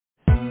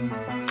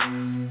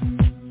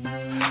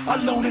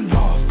Alone and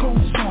lost,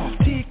 going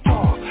soft, ticked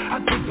off. I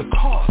did the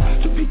cost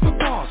to beat the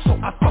boss, so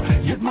I thought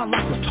yet my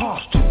life was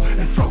tossed to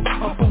and fro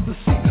up on the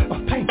sea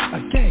of pain. A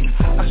game,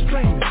 a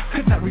strain,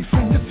 could not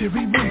refrain the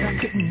fury wind. I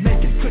couldn't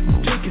make it,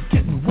 couldn't take it,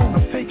 didn't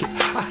wanna fake it.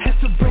 I had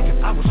to break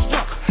it, I was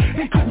stuck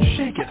and couldn't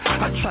shake it.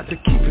 I tried to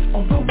keep it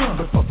on the run,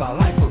 but for the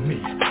life of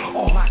me,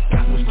 all I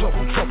got was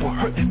double trouble,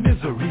 hurt and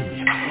misery.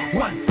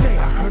 One day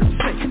I heard him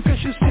say,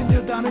 confess your sin,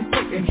 kneel down and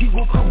pray, and he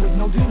will come with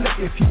no delay.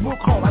 If he will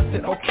call, I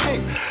said okay.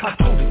 I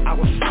told him I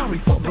was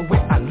sorry for the way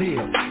I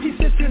lived. He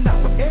said fear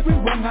not, for every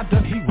wrong I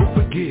done he will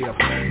forgive.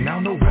 Now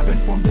no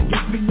weapon formed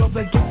against me, nor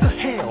the gates of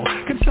hell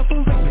can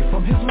separate me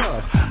from his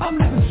love. I'm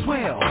living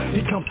swell,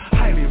 he comes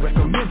highly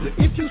recommended.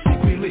 If you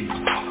seek relief,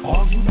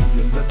 all you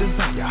need is a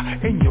desire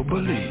and your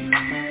belief.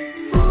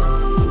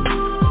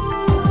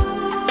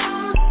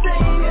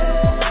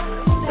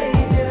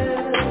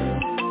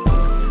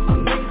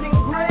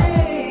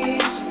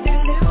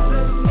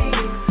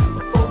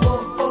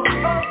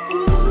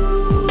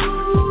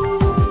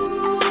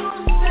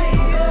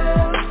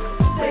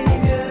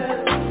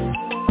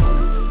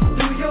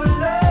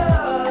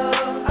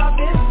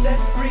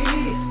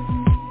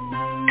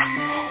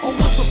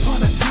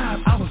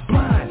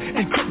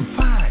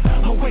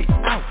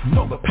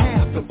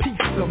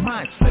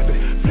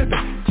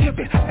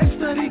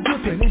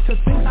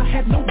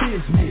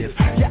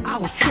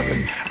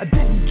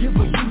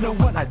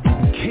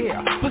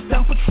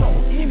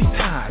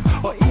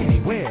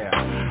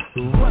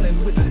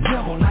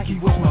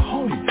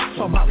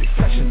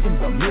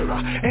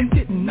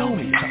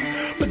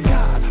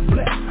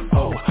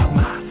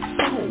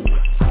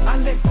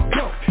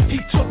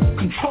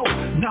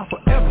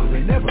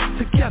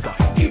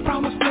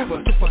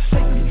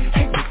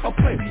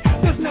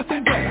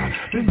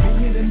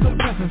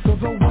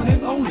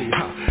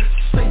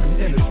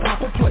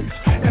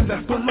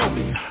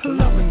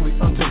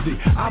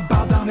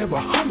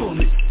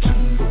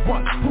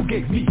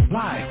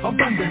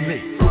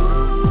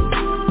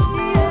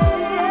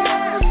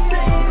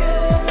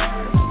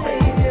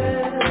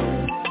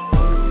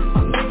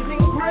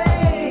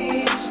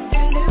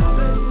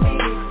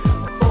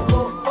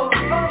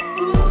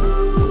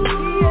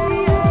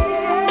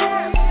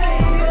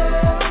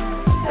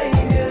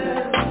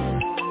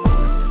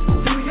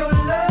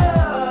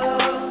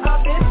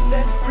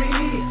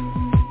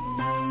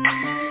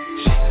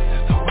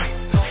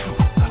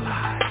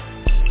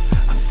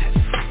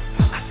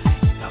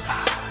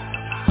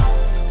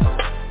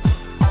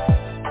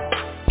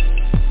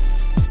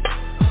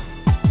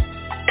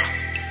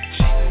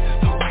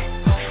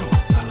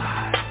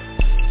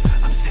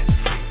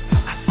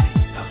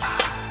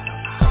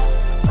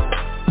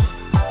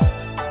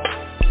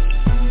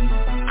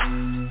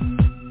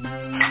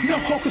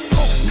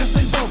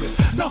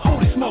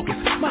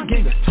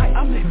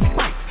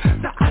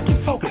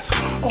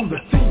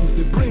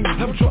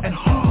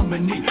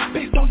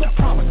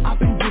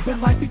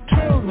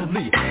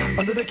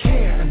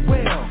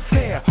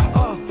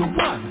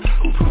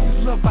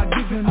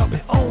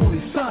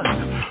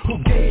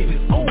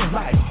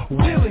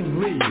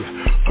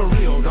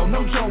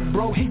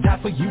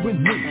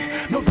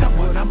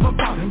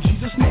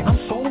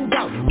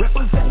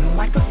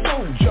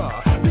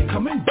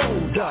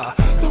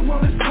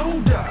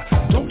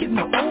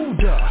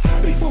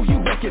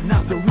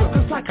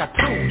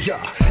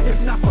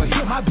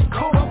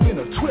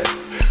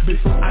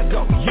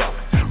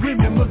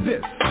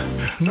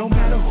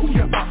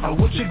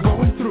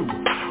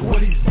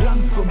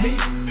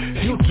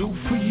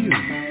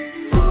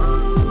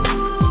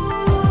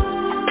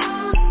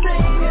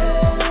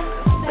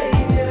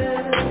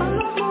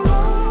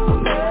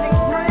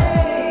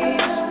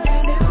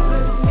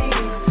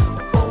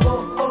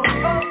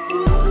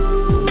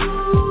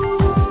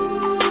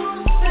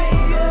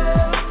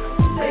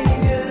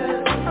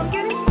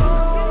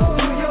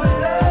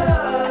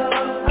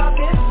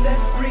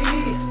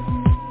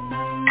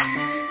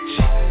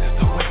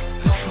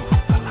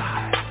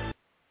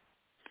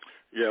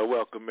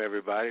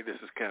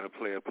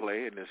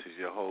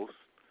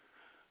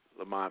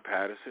 Lamont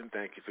Patterson,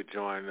 thank you for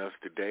joining us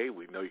today.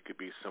 We know you could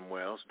be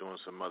somewhere else doing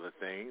some other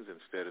things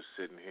instead of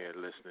sitting here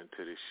listening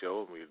to this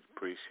show, and we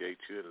appreciate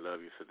you and love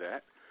you for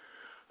that.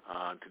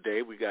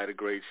 Today we got a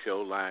great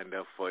show lined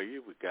up for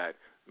you. We got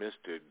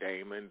Mr.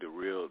 Damon the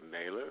Real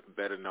Naylor,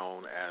 better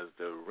known as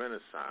the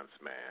Renaissance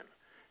Man.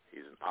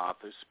 He's an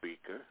author,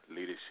 speaker,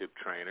 leadership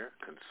trainer,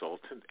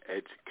 consultant,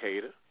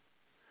 educator,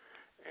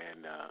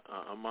 and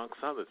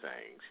amongst other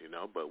things,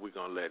 but we're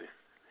going to let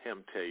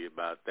him tell you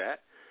about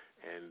that.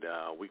 And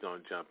we're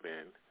going to jump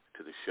in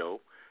to the show.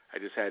 I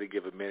just had to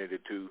give a minute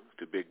or two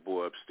to Big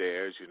Boy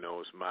upstairs.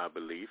 It's my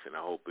belief, and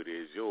I hope it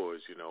is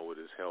yours, with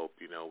his help,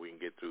 we can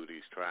get through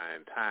these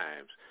trying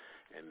times.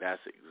 And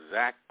that's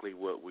exactly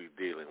what we're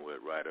dealing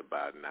with right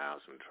about now,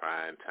 some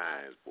trying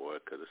times, boy,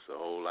 because it's a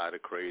whole lot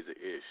of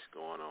crazy-ish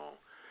going on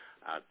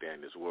out there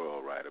in this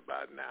world right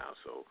about now.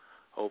 So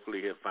hopefully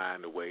he'll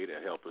find a way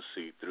to help us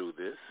see through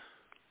this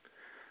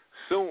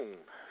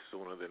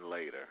sooner than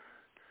later.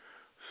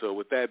 So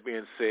with that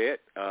being said,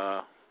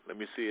 let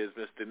me see, is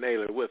Mr.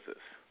 Naylor with us?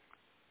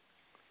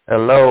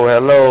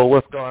 Hello.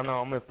 What's going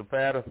on, Mr.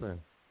 Patterson?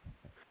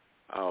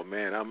 Oh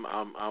man,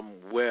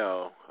 I'm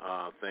well.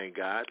 Thank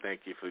God.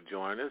 Thank you for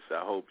joining us.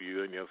 I hope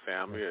you and your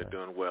family are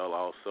doing well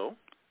also.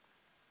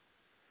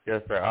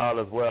 Yes, sir. All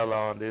is well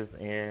on this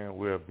end.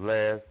 We're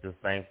blessed, just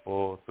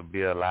thankful to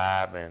be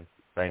alive, and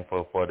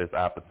thankful for this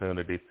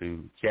opportunity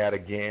to chat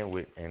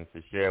again and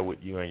to share with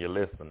you and your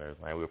listeners.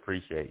 Man, we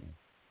appreciate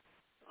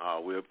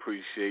you. We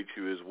appreciate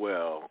you as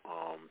well.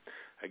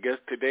 I guess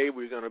today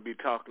we're going to be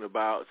talking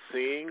about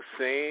seeing,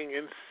 saying,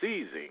 and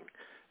seizing.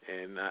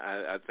 And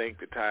I think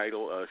the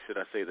title, should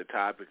I say the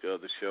topic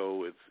of the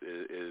show,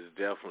 is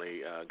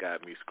definitely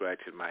got me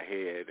scratching my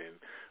head, and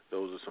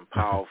those are some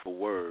powerful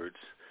words.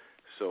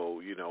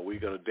 So, we're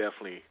going to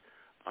definitely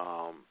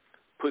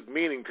put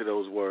meaning to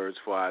those words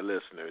for our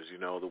listeners,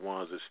 the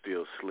ones that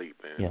still sleep.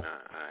 And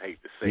I hate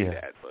to say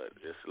that, but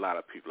there's a lot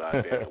of people out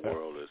there in the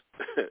world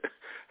that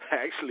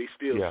actually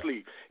still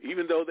sleep.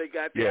 Even though they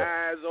got their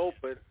eyes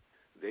open,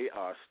 they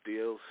are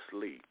still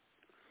asleep.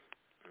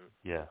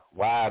 Yeah,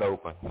 wide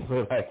open,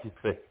 like you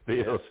said,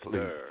 still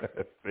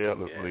asleep.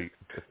 Still asleep.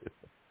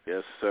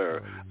 Yes,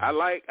 sir. I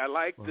like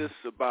this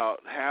about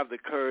have the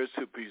courage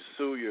to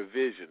pursue your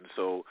vision.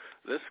 So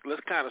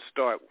let's kind of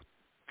start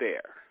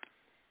there.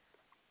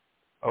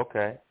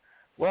 Okay.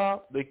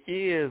 Well, the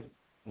key is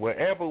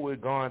wherever we're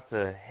going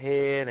to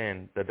head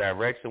and the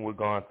direction we're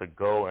going to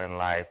go in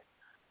life,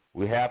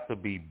 we have to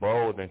be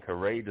bold and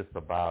courageous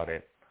about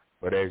it.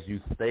 But as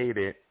you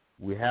stated,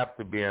 we have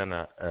to be in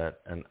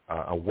an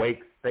awake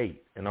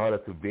state in order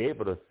to be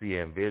able to see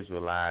and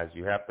visualize.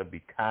 You have to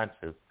be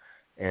conscious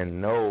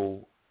and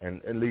know,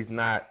 and at least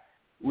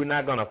we're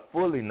not going to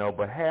fully know,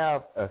 but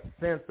have a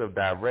sense of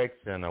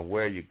direction of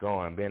where you're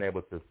going, being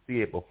able to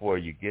see it before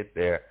you get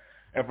there.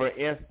 And for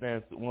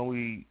instance, when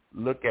we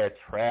look at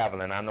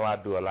traveling, I know I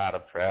do a lot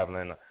of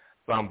traveling,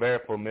 so I'm very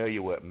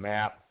familiar with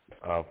maps.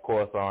 Of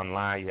course,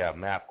 online you have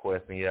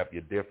MapQuest and you have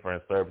your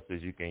different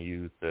services you can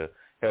use to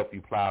help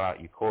you plot out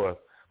your course.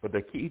 But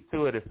the key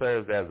to it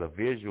serves as a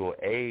visual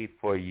aid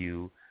for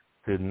you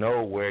to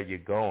know where you're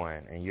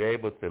going. And you're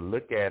able to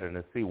look at it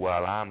and see,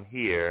 well, I'm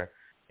here,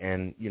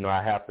 and,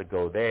 I have to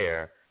go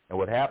there. And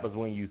what happens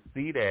when you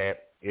see that,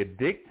 it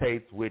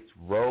dictates which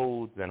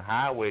roads and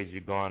highways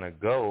you're going to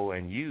go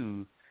and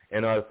use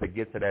in order to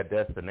get to that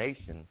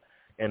destination.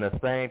 And the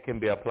same can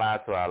be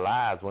applied to our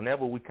lives.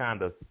 Whenever we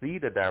kind of see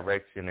the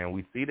direction and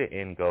we see the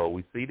end goal,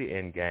 we see the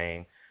end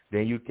game,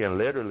 then you can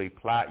literally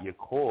plot your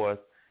course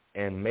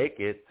and make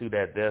it to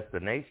that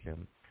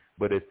destination.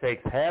 But it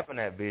takes having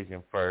that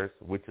vision first,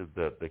 which is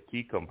the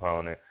key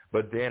component.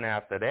 But then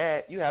after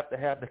that, you have to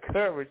have the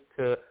courage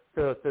to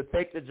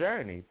take the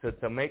journey,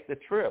 to make the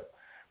trip.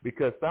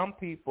 Because some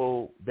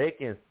people, they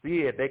can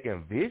see it, they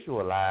can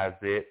visualize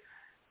it,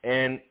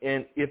 and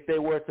if they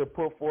were to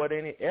put forth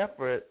any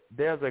effort,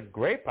 there's a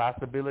great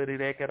possibility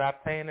they could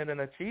obtain it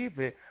and achieve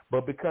it.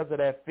 But because of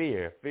that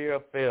fear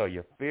of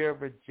failure, fear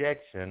of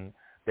rejection,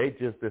 they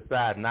just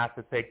decide not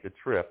to take the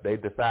trip. They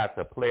decide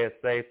to play it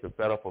safe, to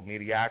settle for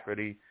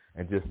mediocrity,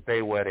 and just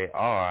stay where they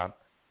are,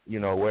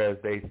 whereas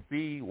they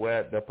see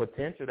where the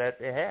potential that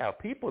they have.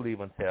 People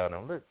even tell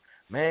them, look,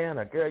 man,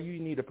 a girl, you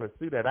need to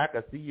pursue that. I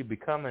can see you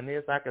becoming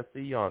this. I can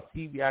see you on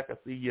TV. I can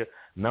see you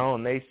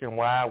known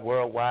nationwide,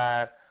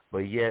 worldwide,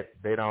 but yet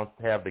they don't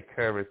have the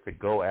courage to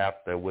go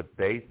after what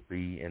they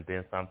see and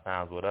then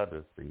sometimes what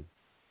others see.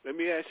 Let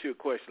me ask you a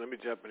question. Let me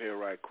jump in here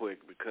right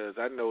quick because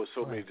I know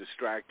so many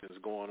distractions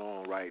going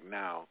on right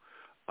now,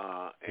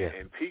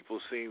 and people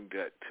seem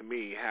to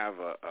me, have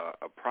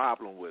a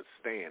problem with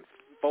staying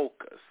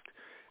focused.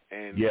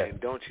 And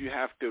don't you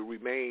have to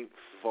remain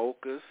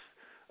focused?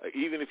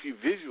 Even if you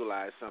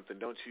visualize something,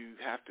 don't you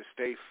have to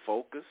stay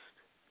focused?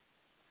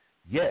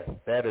 Yes,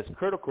 that is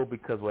critical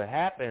because what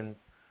happens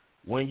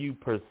when you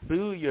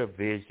pursue your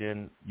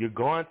vision, you're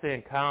going to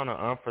encounter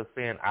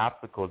unforeseen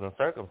obstacles and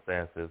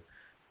circumstances.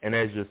 And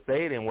as you're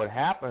stating, what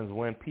happens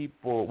when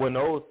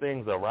those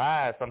things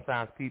arise,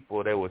 sometimes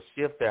people, they will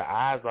shift their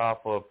eyes off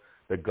of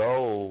the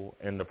goal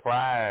and the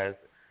prize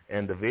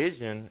and the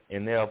vision,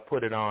 and they'll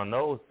put it on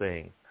those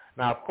things.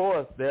 Now, of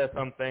course, there are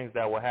some things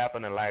that will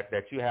happen in life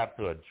that you have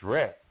to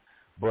address.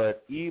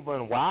 But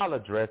even while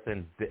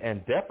addressing,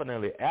 and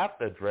definitely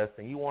after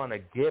addressing, you want to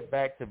get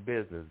back to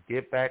business,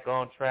 get back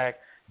on track,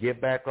 get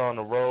back on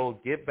the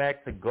road, get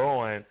back to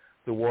going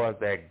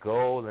towards that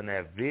goal and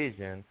that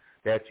vision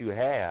that you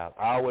have.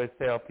 I always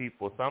tell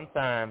people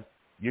sometimes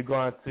you're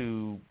going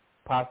to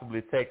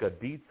possibly take a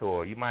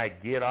detour. You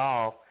might get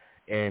off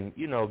and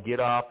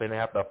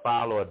have to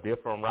follow a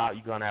different route.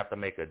 You're going to have to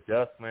make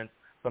adjustments.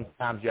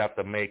 Sometimes you have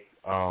to make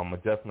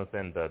adjustments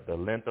in the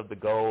length of the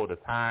goal, the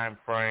time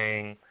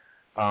frame.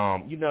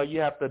 You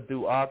have to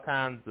do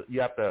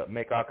you have to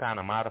make all kinds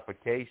of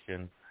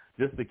modifications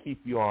just to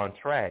keep you on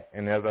track.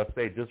 And as I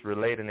say, just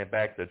relating it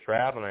back to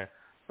traveling,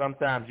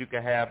 sometimes you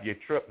can have your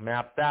trip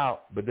mapped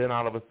out, but then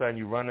all of a sudden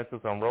you run into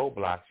some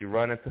roadblocks, you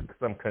run into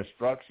some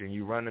construction,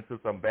 you run into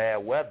some bad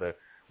weather.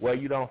 Well,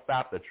 you don't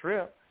stop the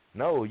trip.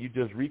 No, you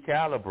just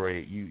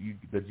recalibrate.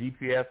 The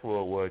GPS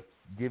will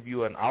give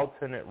you an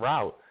alternate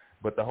route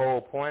But the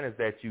whole point is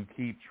that you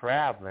keep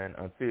traveling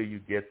until you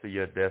get to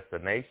your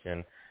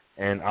destination.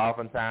 And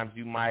oftentimes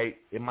it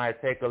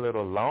might take a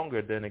little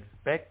longer than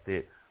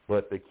expected,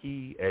 but the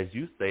key, as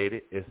you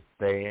stated, is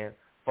staying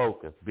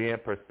focused, being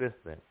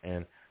persistent.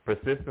 And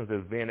persistence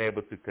is being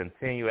able to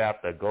continue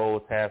after a goal,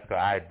 task, or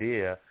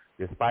idea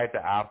despite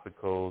the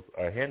obstacles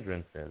or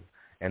hindrances.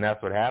 And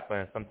that's what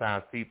happens.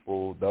 Sometimes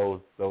people,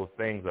 those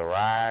things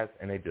arise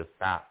and they just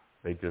stop.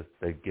 They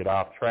get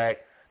off track,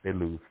 they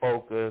lose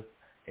focus,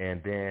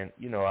 and then,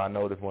 I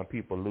notice when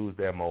people lose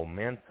their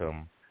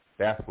momentum,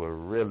 that's what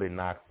really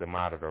knocks them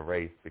out of the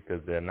race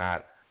because they're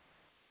not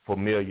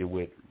familiar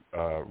with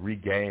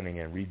regaining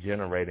and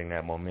regenerating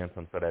that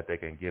momentum so that they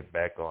can get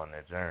back on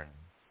their journey.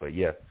 But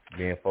yes,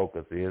 being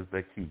focused is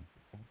the key.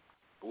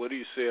 What do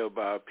you say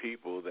about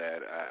people that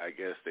I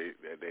guess they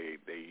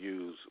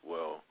use,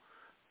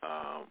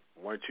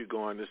 weren't you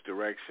going this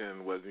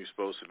direction? Wasn't you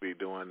supposed to be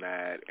doing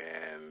that?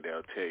 And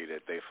they'll tell you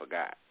that they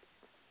forgot.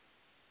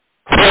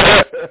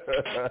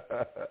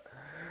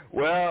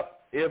 Well,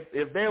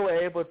 if they were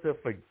able to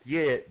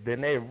forget,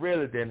 then they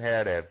really didn't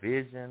have that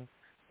vision.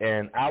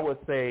 And I would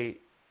say,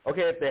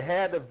 okay, if they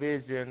had the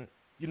vision,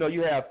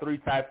 you have three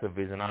types of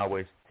vision. I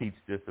always teach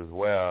this as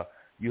well.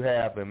 You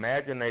have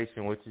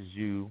imagination, which is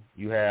you.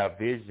 You have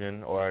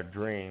vision or a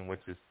dream,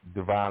 which is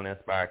divinely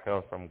inspired,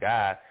 comes from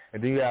God.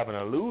 And then you have an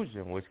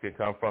illusion, which can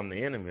come from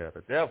the enemy or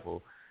the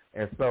devil.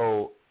 And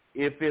so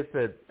if it's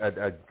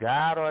a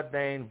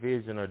God-ordained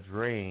vision or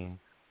dream,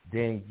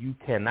 then you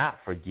cannot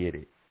forget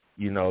it.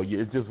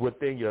 It's just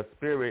within your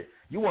spirit.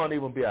 You won't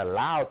even be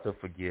allowed to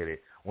forget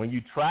it. When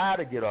you try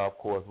to get off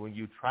course, when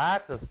you try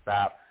to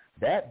stop,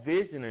 that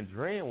vision and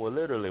dream will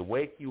literally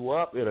wake you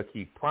up. It'll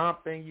keep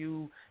prompting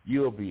you.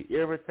 You'll be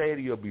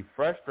irritated. You'll be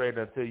frustrated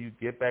until you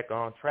get back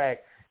on track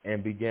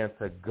and begin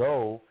to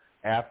go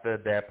after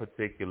that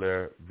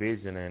particular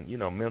vision and,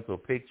 mental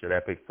picture,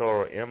 that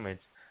pictorial image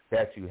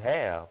that you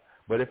have.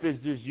 But if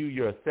it's just you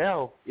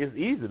yourself, it's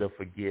easy to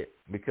forget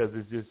because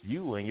it's just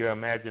you and your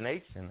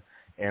imagination.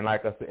 And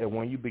like I said,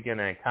 when you begin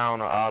to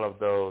encounter all of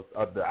those,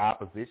 of the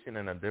opposition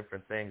and the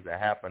different things that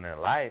happen in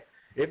life,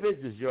 if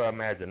it's just your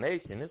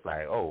imagination, it's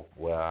like, oh,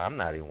 well, I'm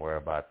not even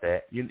worried about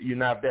that. You're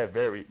not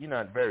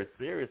very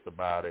serious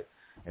about it.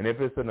 And if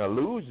it's an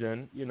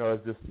illusion,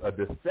 it's just a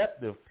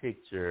deceptive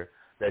picture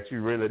that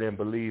you really didn't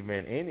believe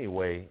in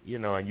anyway,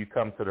 and you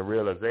come to the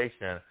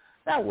realization,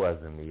 that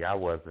wasn't me. I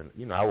wasn't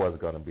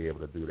going to be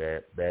able to do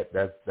that.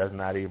 That's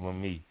not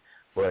even me.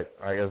 But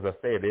as I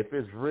said, if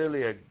it's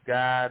really a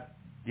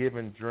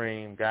God-given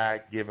dream,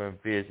 God-given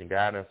vision,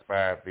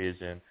 God-inspired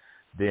vision,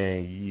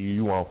 then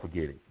you won't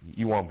forget it.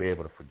 You won't be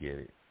able to forget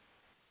it.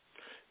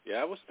 Yeah,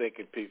 I was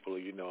thinking people,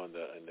 in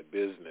the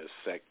business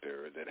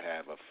sector that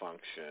have a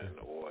function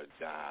or a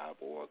job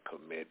or a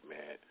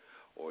commitment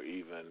or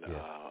even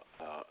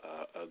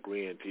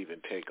agreeing to even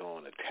take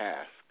on a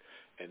task.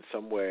 And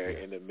somewhere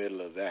in the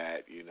middle of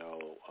that,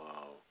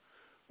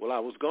 I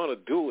was going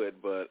to do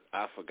it, but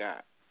I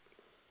forgot.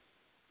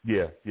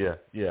 Yeah.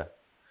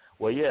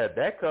 Well,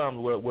 that comes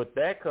with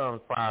that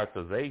comes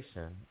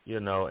prioritization,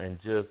 and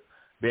just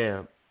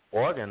being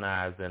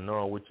organized and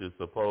knowing what you're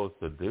supposed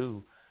to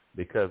do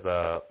because,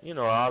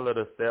 all of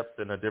the steps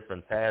and the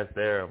different tasks,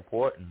 they're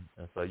important.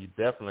 And so you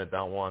definitely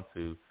don't want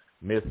to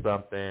miss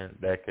something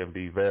that can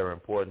be very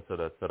important to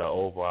the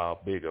overall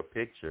bigger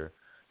picture.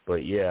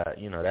 But,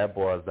 that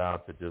boils down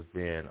to just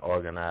being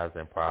organized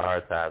and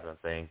prioritizing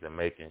things and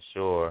making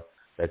sure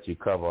that you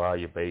cover all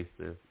your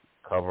bases,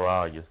 cover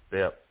all your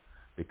steps,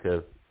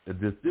 because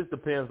this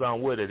depends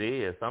on what it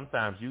is.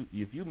 Sometimes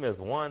if you miss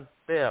one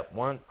step,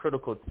 one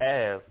critical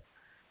task,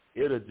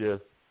 it'll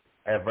just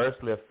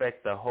adversely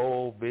affect the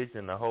whole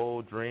vision, the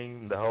whole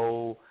dream, the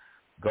whole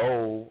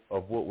goal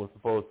of what was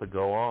supposed to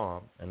go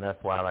on. And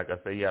that's why, like I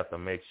say, you have to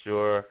make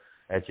sure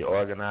that you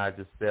organize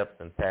your steps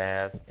and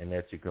tasks and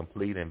that you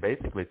complete and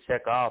basically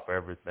check off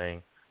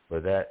everything.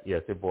 But that,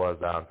 yes, it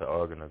boils down to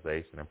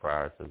organization and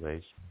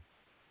prioritization.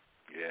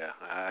 Yeah,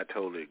 I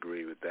totally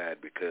agree with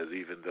that because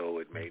even though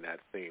it may not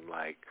seem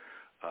like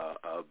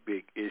a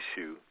big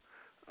issue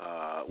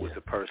with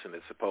the person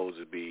that's supposed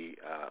to be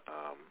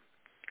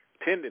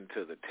tending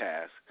to the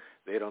task,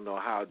 they don't know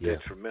how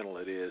detrimental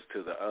it is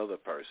to the other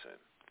person.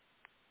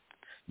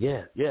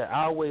 Yeah.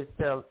 I always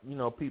tell,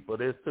 people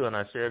this too, and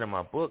I share it in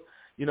my book.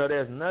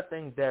 There's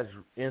nothing that's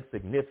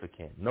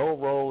insignificant. No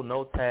role,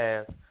 no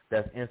task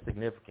that's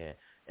insignificant.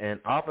 And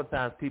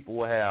oftentimes people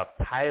will have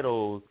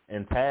titles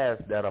and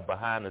tasks that are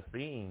behind the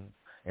scenes,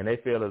 and they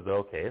feel as though,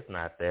 okay, it's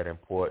not that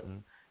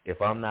important.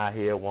 If I'm not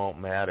here, it won't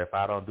matter. If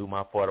I don't do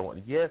my part, it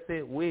won't. Yes,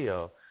 it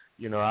will.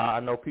 I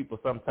know people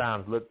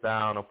sometimes look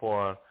down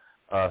upon,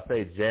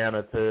 say,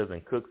 janitors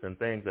and cooks and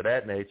things of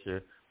that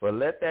nature, but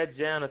let that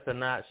janitor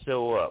not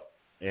show up.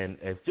 And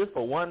it's just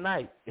for one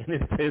night, and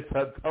it's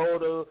a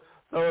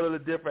totally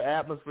different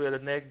atmosphere the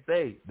next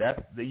day.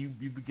 You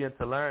begin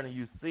to learn and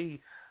you see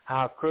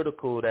how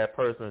critical that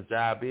person's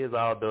job is,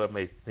 although it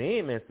may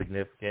seem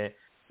insignificant,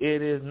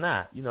 it is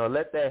not.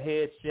 Let that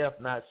head chef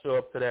not show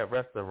up to that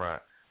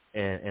restaurant,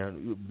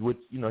 and which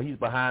he's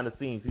behind the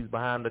scenes, he's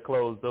behind the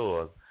closed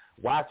doors.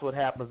 watch what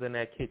happens in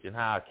that kitchen,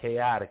 how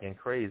chaotic and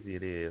crazy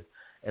it is.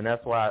 And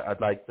that's why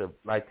I'd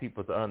like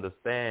people to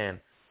understand,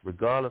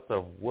 regardless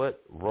of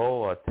what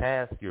role or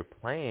task you're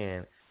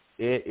playing,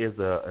 it is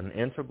an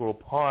integral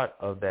part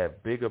of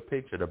that bigger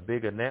picture, the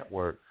bigger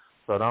network.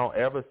 So don't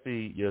ever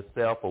see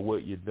yourself or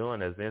what you're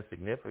doing as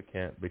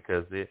insignificant,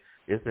 because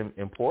it's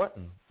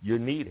important. You're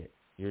needed.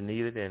 You're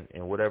needed,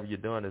 and whatever you're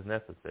doing is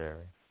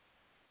necessary.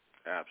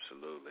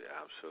 Absolutely,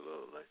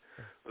 absolutely.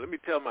 Well, let me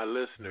tell my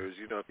listeners,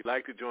 if you'd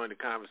like to join the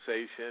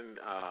conversation,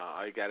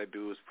 all you got to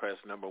do is press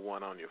number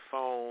 1 on your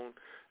phone,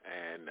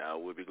 and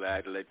we'll be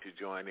glad to let you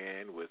join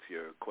in with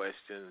your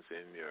questions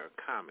and your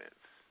comments.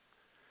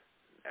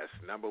 That's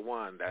number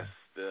 1. That's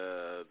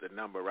the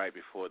number right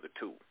before the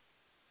 2.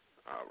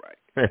 All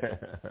right.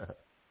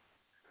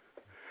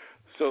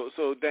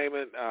 So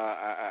Damon,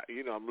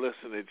 I'm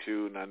listening to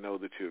you, and I know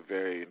that you're a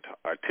very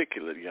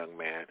articulate young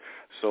man.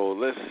 So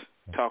let's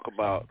talk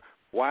about,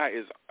 why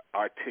is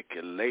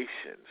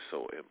articulation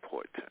so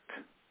important?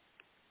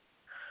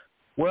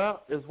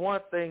 Well, it's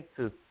one thing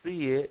to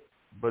see it,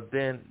 but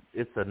then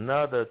it's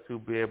another to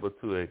be able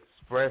to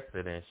express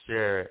it and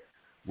share it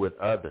with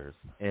others.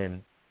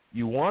 And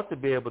you want to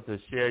be able to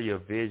share your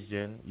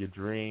vision, your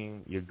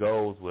dream, your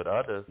goals with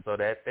others so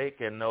that they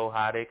can know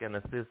how they can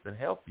assist and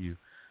help you.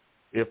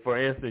 If, for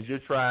instance, you're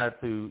trying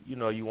to,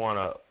 you want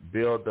to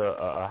build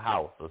a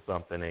house or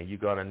something, and you're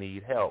going to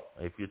need help.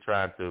 If you're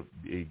trying to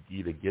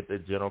either get the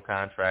general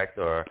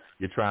contractor or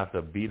you're trying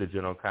to be the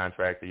general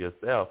contractor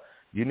yourself,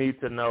 you need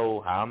to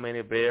know how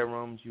many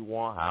bedrooms you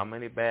want, how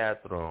many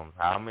bathrooms,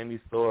 how many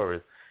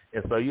stories.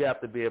 And so you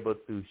have to be able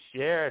to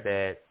share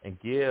that and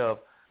give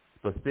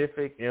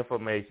specific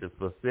information,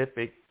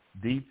 specific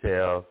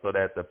details, so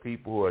that the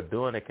people who are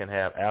doing it can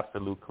have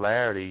absolute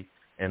clarity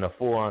and a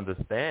full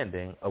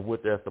understanding of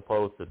what they're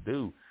supposed to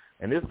do.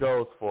 And this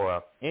goes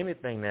for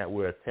anything that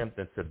we're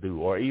attempting to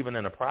do, or even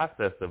in the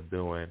process of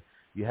doing.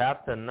 You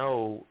have to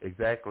know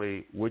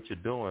exactly what you're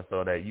doing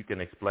so that you can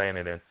explain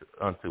it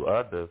unto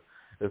others.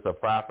 There's a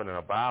prophet in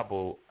the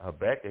Bible,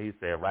 Habakkuk, he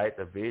said, write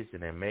the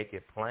vision and make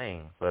it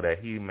plain so that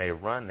he may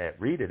run that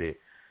readeth it.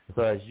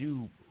 So as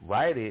you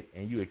write it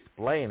and you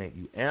explain it,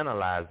 you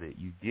analyze it,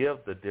 you give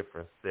the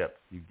different steps,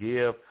 you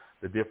give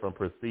the different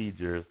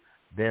procedures,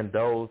 then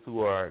those who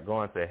are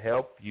going to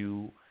help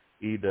you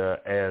either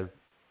as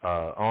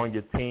on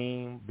your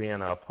team,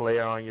 being a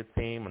player on your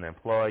team, an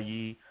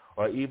employee,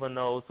 or even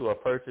those who are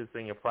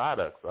purchasing your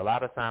products. A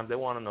lot of times they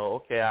want to know,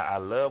 okay, I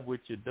love what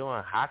you're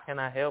doing. How can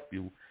I help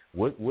you?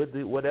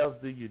 What else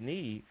do you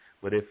need?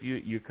 But if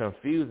you're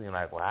confusing,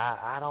 like, well,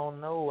 I don't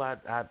know.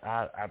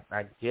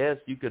 I guess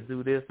you could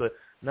do this. But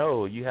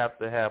no, you have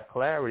to have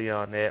clarity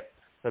on that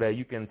so that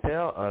you can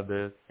tell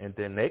others, and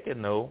then they can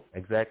know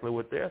exactly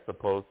what they're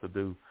supposed to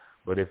do.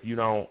 But if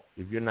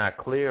you're not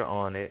clear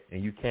on it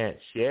and you can't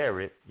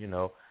share it,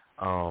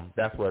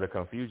 that's where the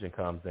confusion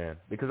comes in.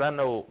 Because I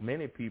know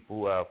many people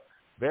who have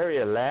very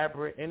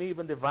elaborate and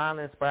even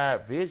divinely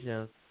inspired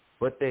visions,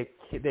 but they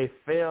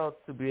fail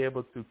to be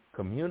able to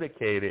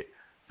communicate it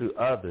to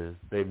others.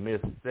 They miss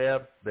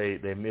steps, they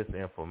miss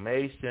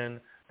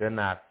information, they're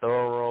not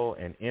thorough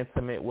and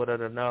intimate with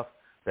it enough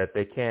that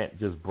they can't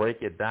just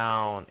break it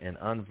down and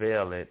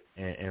unveil it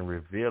and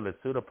reveal it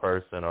to the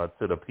person or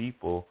to the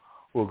people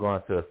who are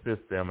going to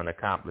assist them in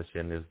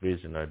accomplishing this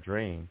vision or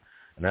dream.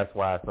 And that's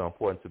why it's so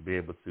important to be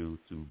able to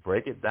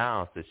break it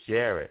down, to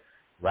share it,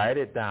 write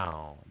it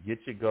down, get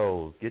your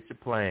goals, get your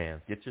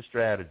plans, get your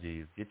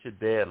strategies, get your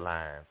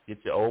deadlines, get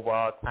your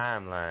overall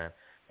timeline.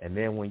 And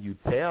then when you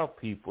tell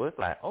people, it's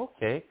like,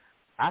 okay,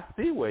 I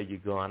see where you're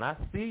going. I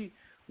see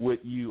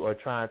what you are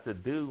trying to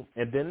do.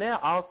 And then they'll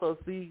also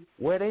see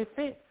where they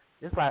fit.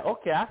 It's like,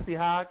 okay, I see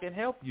how I can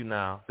help you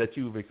now that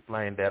you've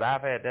explained that.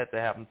 I've had that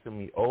to happen to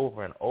me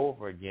over and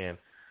over again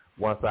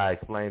once I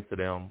explain to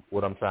them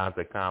what I'm trying to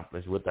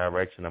accomplish, what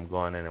direction I'm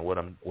going in, and what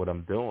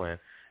I'm doing.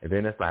 And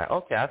then it's like,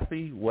 okay, I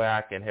see where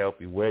I can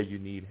help you, where you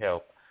need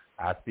help.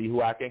 I see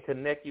who I can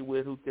connect you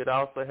with who could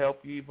also help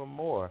you even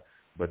more.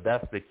 But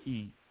that's the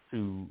key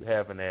to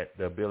having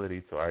the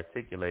ability to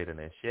articulate it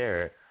and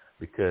share it,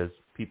 because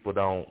people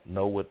don't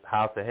know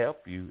how to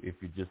help you if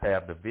you just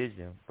have the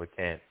vision but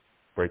can't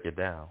break it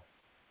down.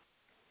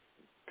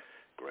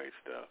 Great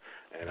stuff.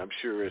 And I'm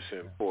sure it's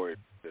important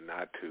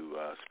not to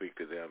speak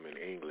to them in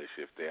English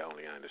if they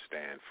only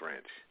understand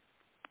French.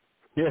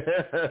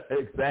 Yeah,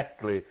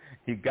 exactly.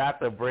 You got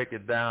to break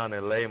it down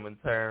in layman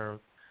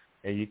terms,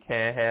 and you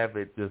can't have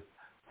it just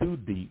too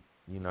deep.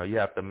 You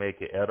have to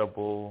make it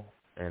edible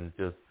and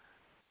just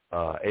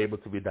able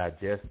to be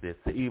digested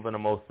to even the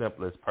most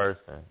simplest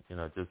person.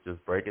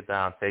 Just break it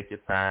down, take your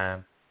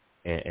time,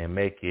 and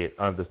make it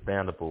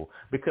understandable.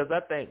 Because I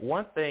think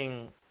one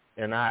thing,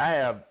 and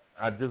I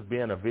just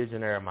being a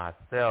visionary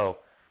myself,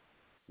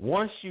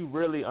 once you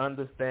really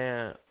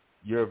understand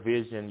your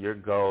vision, your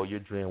goal, your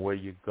dream, where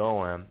you're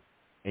going,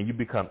 and you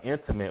become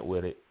intimate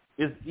with it,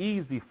 it's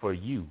easy for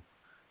you.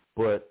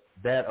 But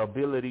that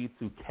ability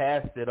to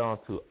cast it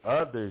onto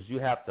others, you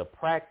have to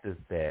practice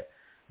that.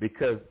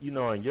 Because, in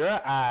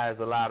your eyes,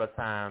 a lot of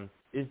times,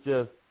 it's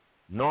just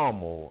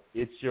normal.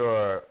 It's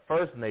your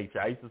first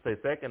nature. I used to say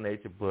second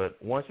nature, but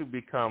once you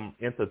become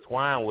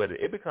intertwined with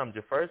it, it becomes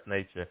your first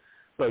nature.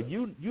 So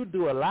you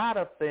do a lot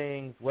of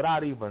things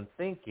without even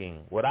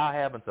thinking, without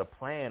having to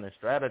plan and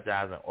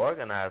strategize and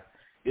organize.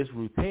 It's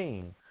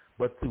routine.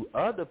 But to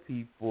other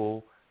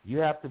people, you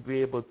have to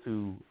be able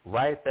to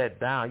write that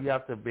down. You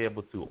have to be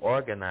able to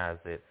organize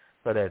it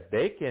so that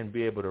they can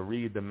be able to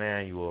read the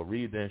manual,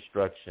 read the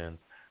instructions,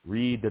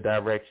 read the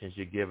directions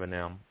you're giving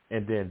them,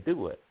 and then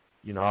do it.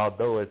 You know,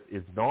 although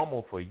it's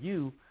normal for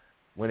you,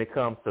 when it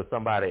comes to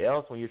somebody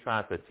else, when you're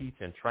trying to teach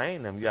and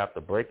train them, you have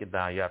to break it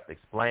down. You have to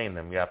explain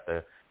them. You have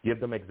to give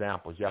them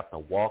examples. You have to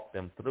walk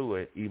them through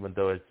it, even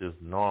though it's just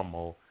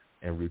normal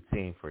and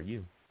routine for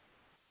you.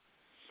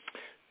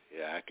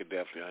 Yeah, I could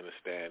definitely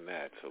understand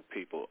that. So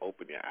people,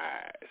 open your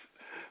eyes.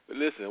 But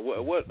listen,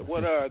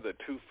 what are the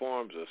two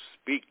forms of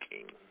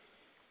speaking?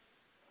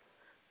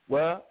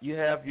 Well, you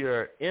have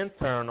your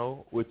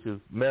internal, which is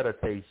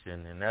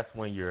meditation, and that's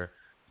when you're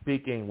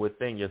speaking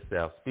within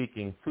yourself,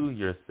 speaking to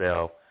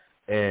yourself.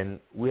 And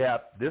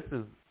this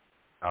is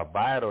a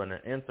vital and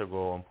an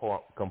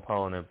integral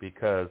component,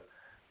 because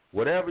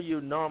whatever you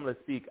normally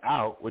speak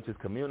out, which is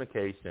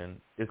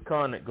communication, is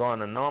going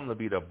to normally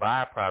be the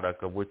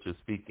byproduct of what you're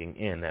speaking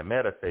in, that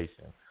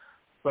meditation.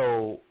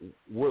 So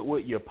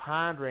what you're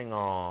pondering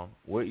on,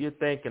 what you're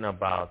thinking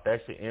about,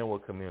 that's your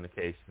inward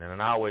communication.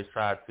 And I always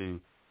try to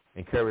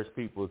encourage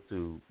people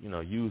to,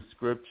 use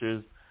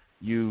scriptures,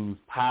 use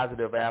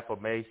positive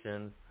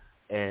affirmations,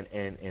 and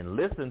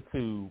listen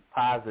to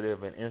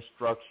positive and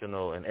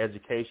instructional and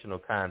educational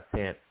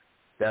content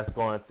that's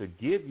going to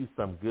give you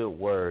some good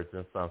words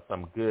and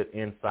some good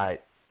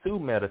insight to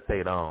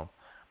meditate on.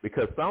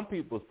 Because some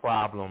people's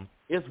problem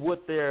is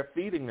what they're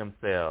feeding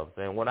themselves.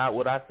 And what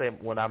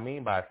I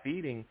mean by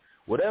feeding,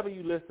 whatever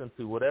you listen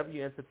to, whatever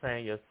you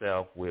entertain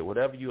yourself with,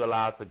 whatever you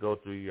allow to go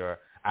through your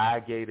eye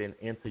gate and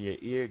into your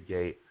ear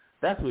gate,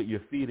 that's what you're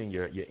feeding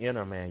your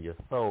inner man, your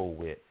soul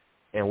with.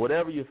 And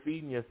whatever you're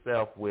feeding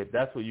yourself with,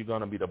 that's what you're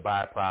going to be the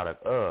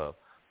byproduct of.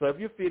 So if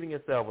you're feeding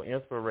yourself with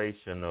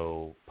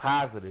inspirational,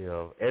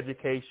 positive,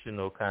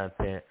 educational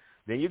content,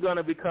 then you're going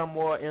to become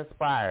more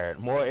inspired,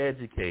 more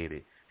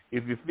educated.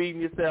 If you're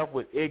feeding yourself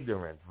with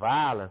ignorance,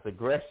 violence,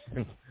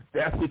 aggression,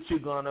 that's what you're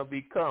going to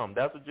become.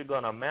 That's what you're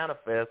going to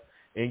manifest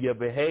in your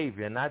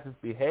behavior, not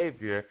just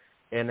behavior,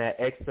 in that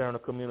external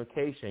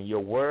communication.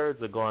 Your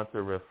words are going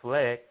to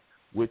reflect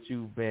what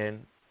you've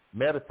been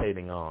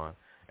meditating on.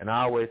 And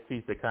I always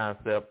teach the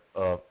concept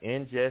of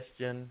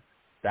ingestion,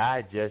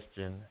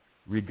 digestion,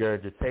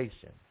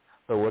 regurgitation.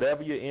 So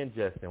whatever you're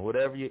ingesting,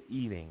 whatever you're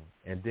eating,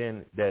 and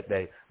then that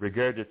they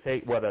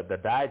regurgitate, the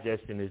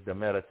digestion is the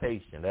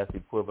meditation. That's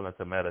equivalent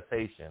to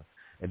meditation.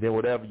 And then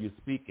whatever you're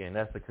speaking,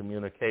 that's the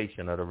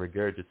communication or the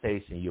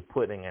regurgitation. You're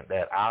putting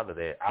that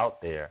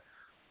out there.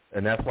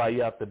 And that's why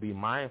you have to be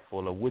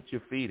mindful of what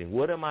you're feeding.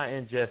 What am I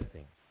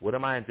ingesting? What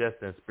am I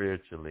ingesting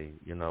spiritually?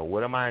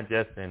 What am I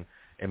ingesting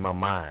in my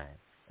mind?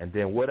 And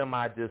then what am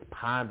I just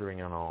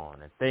pondering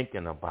on and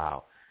thinking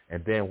about?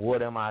 And then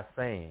what am I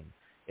saying?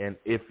 And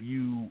if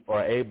you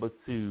are able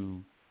to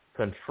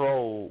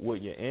control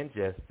what you're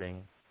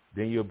ingesting,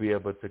 then you'll be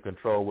able to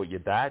control what you're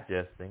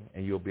digesting,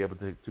 and you'll be able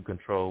to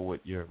control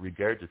what you're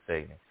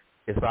regurgitating.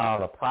 It's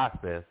all a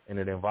process, and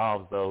it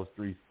involves those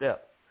three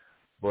steps.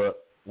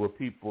 But what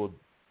people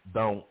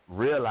don't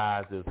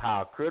realize is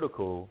how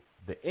critical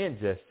the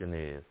ingestion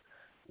is.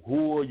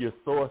 Who are your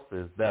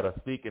sources that are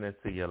speaking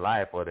into your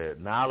life? Are they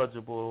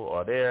knowledgeable?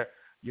 Are they,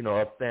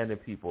 upstanding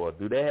people? Or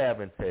do they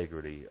have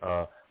integrity?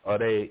 Are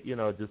they,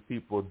 just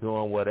people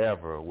doing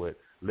whatever with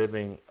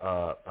living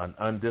an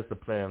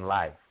undisciplined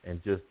life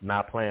and just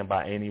not playing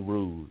by any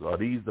rules? Are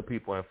these the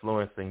people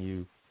influencing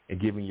you and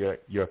giving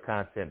your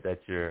content that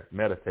you're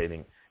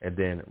meditating and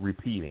then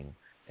repeating?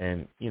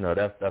 And,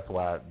 that's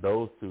why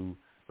those two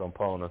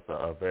components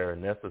are very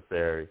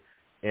necessary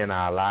in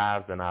our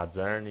lives and our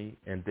journey,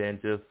 and then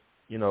just,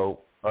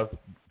 us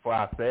for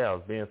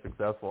ourselves, being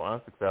successful,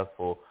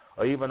 unsuccessful,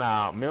 or even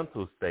our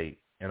mental state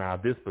and our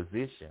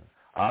disposition.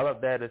 All of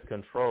that is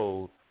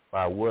controlled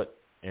by what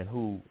and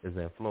who is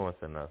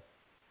influencing us.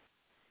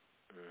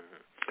 Mm-hmm.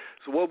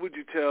 So what would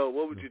you tell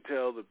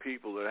the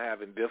people that are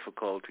having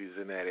difficulties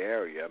in that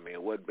area? I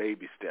mean, what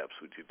baby steps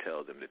would you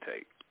tell them to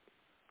take?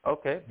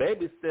 Okay,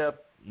 baby steps.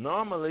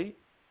 Normally,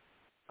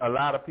 a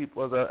lot of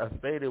people, as I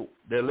stated,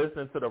 they're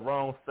listening to the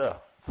wrong stuff.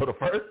 So the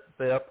first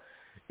step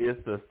is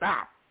to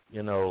stop.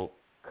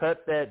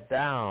 Cut that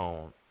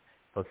down.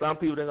 For some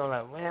people, they're going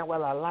to man,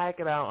 well, I like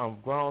it. I'm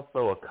grown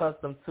so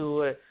accustomed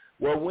to it.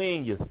 Well,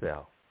 wean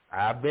yourself.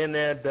 I've been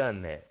there,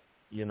 done that.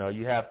 You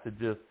have to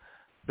just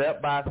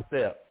step by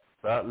step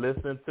start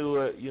listening to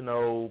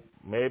it.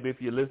 Maybe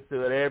if you listen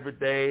to it every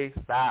day,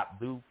 stop,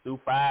 do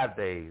 5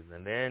 days,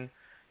 and then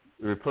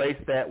replace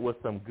that with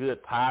some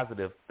good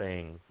positive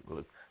things.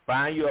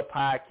 Find you a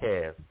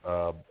podcast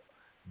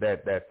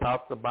that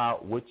talks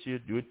about what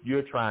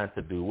you're trying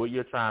to do, what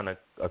you're trying to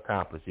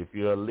accomplish. If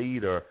you're a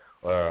leader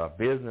or a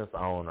business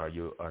owner,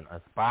 you're an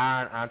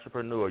aspiring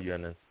entrepreneur, you're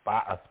an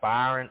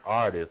aspiring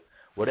artist,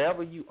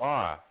 whatever you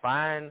are,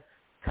 find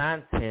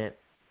content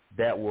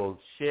that will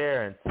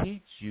share and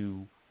teach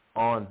you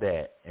on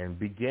that and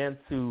begin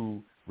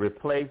to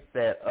replace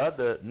that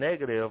other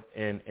negative,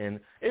 and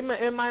it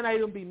might not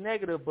even be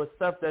negative, but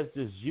stuff that's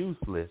just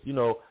useless. You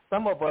know,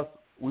 some of us,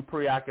 we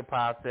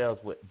preoccupy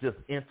ourselves with just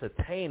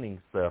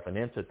entertaining stuff and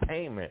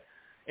entertainment.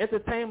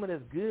 Entertainment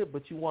is good,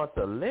 but you want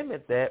to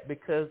limit that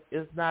because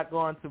it's not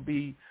going to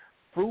be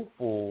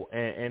fruitful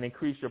and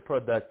increase your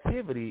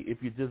productivity if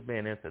you're just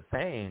being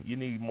entertained. You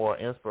need more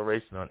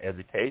inspirational and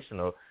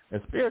educational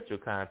and spiritual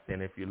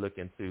content if you're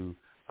looking to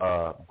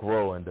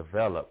grow and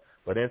develop.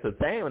 But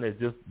entertainment is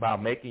just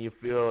about making you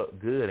feel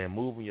good and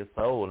moving your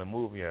soul and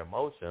moving your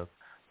emotions.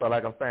 So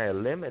like I'm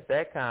saying, limit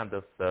that kind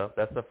of stuff.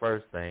 That's the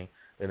first thing.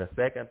 Then the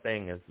second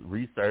thing is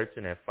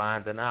researching and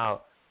finding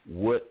out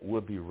what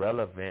would be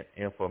relevant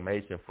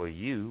information for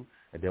you.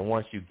 And then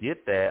once you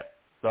get that,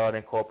 start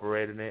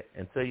incorporating it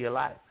into your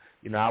life.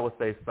 You know, I would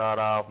say start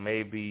off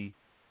maybe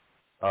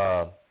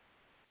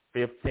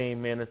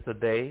 15 minutes a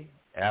day.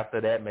 After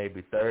that,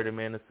 maybe 30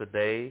 minutes a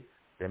day.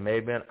 Then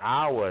maybe an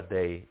hour a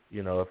day,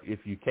 you know,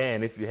 if you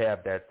can, if you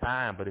have that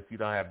time. But if you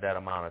don't have that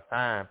amount of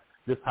time,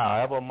 just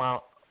however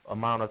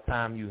amount of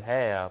time you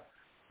have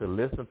to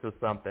listen to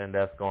something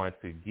that's going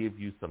to give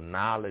you some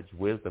knowledge,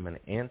 wisdom, and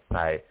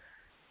insight,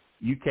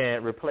 you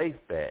can't replace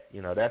that.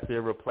 You know, that's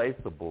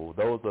irreplaceable.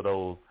 Those are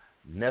those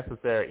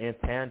necessary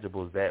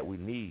intangibles that we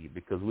need,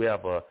 because we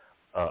have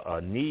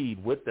a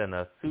need within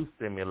us to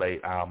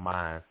stimulate our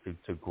minds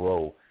to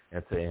grow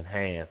and to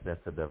enhance and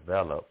to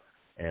develop.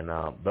 And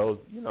those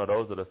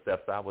are the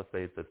steps I would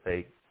say to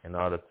take in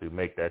order to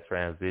make that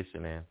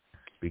transition and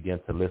begin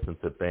to listen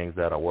to things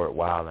that are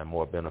worthwhile and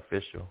more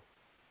beneficial.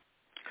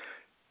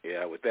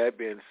 Yeah, with that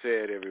being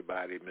said,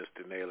 everybody,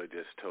 Mr. Naylor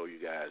just told you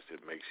guys to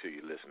make sure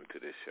you listen to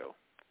this show.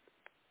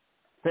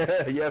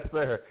 Yes,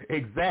 sir.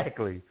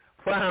 Exactly.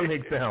 Prime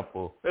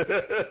example.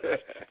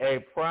 A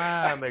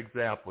prime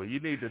example. You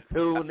need to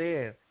tune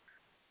in.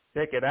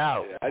 Check it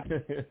out. Yeah, I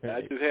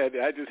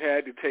just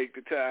had to take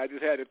the time. I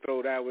just had to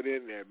throw that one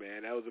in there,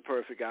 man. That was a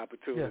perfect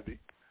opportunity.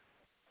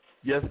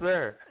 Yeah. Yes,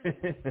 sir.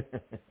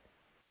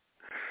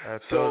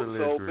 So,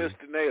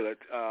 Mr. Naylor,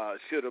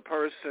 should a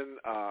person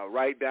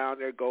write down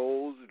their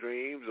goals,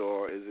 dreams,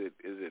 or is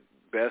it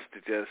best to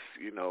just,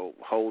 you know,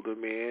 hold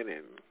them in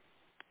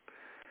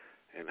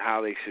and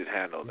how they should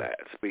handle that,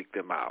 speak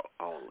them out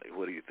only?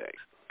 What do you think?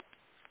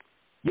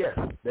 Yes,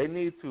 they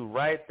need to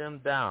write them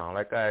down.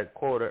 Like I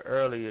quoted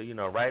earlier, you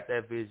know, write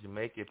that vision,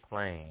 make it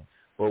plain.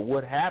 But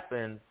what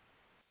happens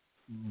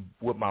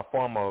with my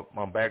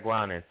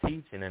background in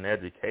teaching and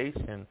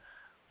education,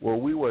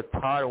 what we were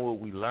taught and what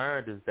we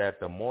learned is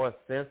that the more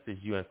senses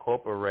you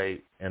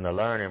incorporate in the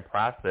learning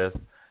process,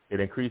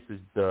 it increases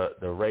the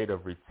rate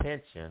of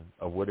retention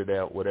of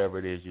whatever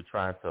it is you're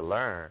trying to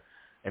learn.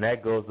 And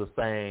that goes the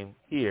same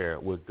here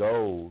with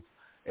goals.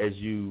 As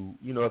you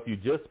know, if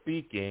you're just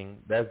speaking,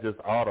 that's just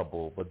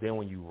audible. But then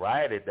when you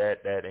write it,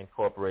 that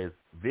incorporates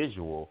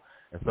visual.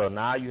 And so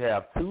now you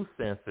have two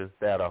senses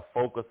that are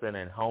focusing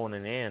and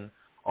honing in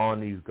on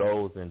these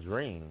goals and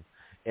dreams.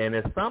 And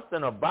it's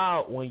something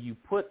about when you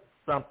put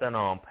something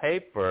on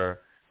paper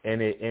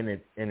and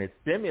it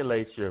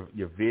stimulates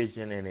your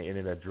vision and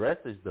it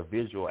addresses the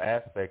visual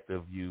aspect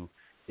of you,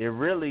 it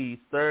really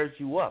stirs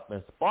you up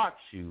and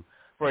sparks you.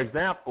 For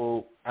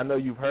example, I know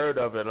you've heard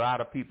of it. A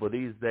lot of people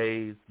these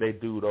days, they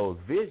do those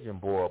vision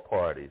board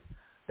parties.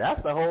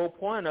 That's the whole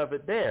point of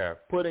it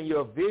there, putting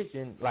your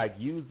vision, like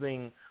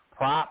using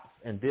props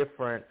and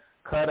different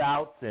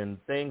cutouts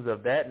and things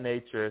of that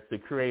nature to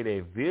create a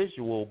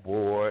visual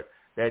board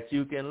that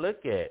you can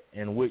look at.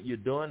 And what you're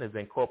doing is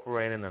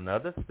incorporating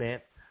another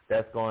sense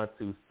that's going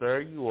to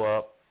stir you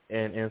up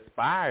and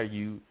inspire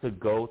you to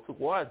go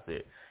towards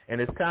it. And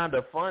it's kind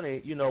of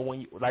funny, you know,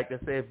 when you, like I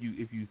said,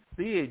 if you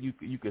see it,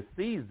 you can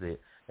seize it.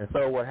 And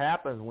so what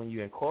happens when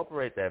you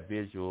incorporate that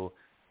visual,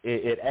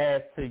 it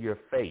adds to your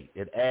faith.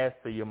 It adds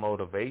to your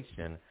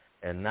motivation.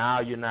 And now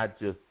you're not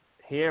just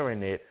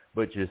hearing it,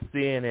 but you're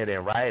seeing it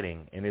in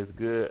writing. And it's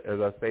good, as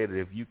I say, that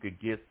if you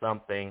could get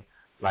something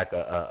like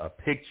a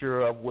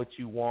picture of what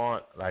you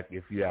want, like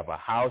if you have a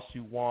house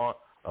you want,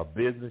 a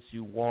business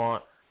you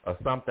want, or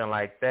something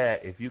like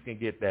that, if you can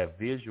get that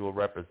visual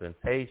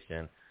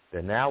representation,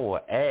 then that will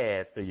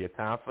add to your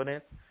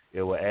confidence.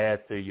 It will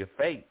add to your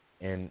faith,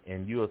 and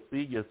you'll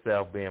see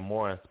yourself being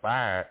more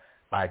inspired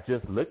by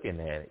just looking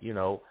at it. You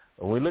know,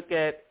 when we look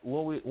at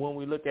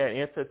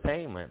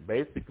entertainment,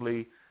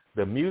 basically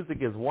the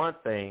music is one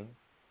thing,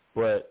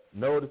 but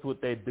notice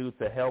what they do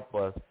to help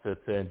us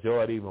to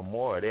enjoy it even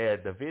more. They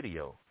add the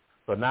video.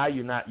 So now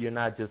you're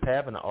not just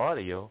having the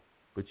audio,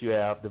 but you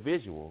have the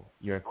visual.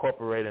 You're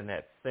incorporating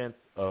that sense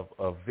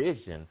of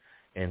vision.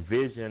 And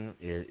vision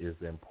is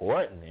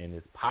important and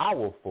it's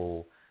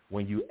powerful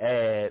when you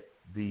add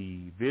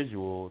the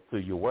visual to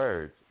your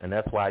words. And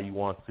that's why you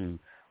want to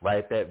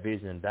write that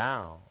vision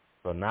down.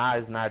 So now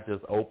it's not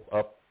just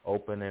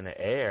open in the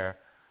air,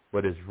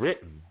 but it's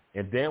written.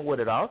 And then what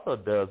it also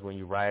does when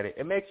you write it,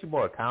 it makes you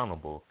more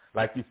accountable.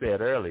 Like you said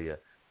earlier,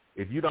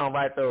 if you don't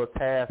write those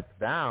tasks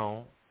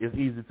down, it's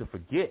easy to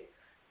forget.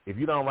 if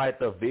you don't write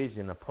the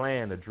vision, the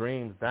plan, the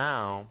dreams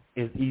down,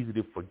 it's easy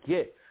to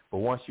forget. But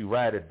once you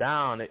write it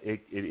down,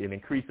 it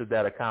increases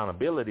that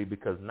accountability,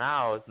 because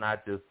now it's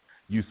not just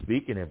you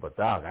speaking it, but,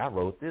 dog, I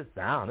wrote this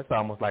down. It's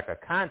almost like a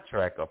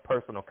contract, a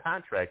personal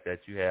contract that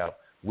you have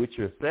with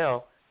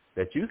yourself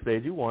that you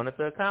said you wanted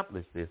to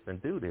accomplish this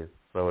and do this.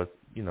 So it's,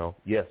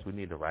 yes, we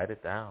need to write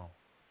it down.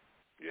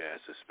 Yes,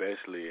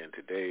 especially in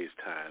today's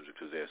times,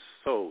 because there's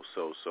so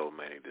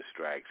many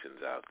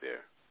distractions out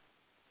there.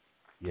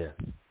 Yes.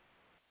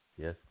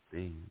 Yes,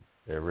 indeed.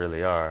 There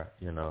really are,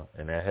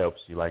 and that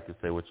helps you, like you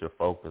say, with your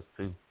focus,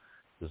 too.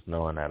 Just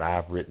knowing that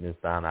I've written this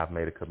down, I've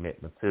made a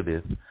commitment to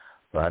this,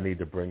 so I need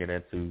to bring it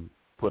into,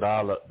 put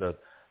all of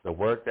the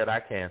work that I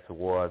can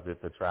towards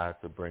it to try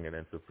to bring it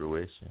into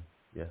fruition.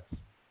 Yes.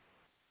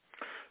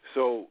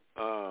 So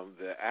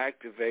the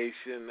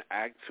actualization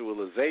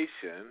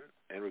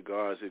in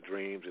regards to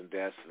dreams and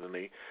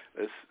destiny,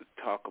 let's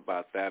talk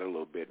about that a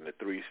little bit in the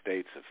 3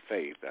 states of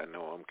faith. I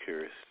know I'm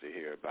curious to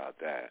hear about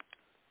that.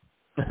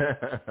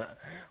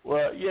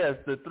 Well, yes,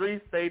 the 3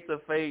 states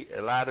of faith,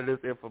 a lot of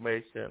this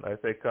information, like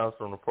I say, comes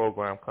from the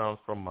program, comes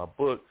from my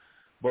book.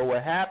 But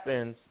what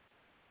happens...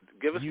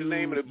 Give us the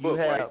name of the book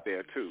right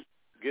there, too.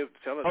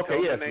 Tell us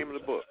the name of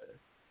the book.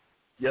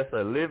 Yes,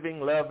 sir. Living,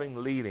 Loving,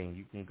 Leading.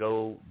 You can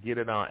go get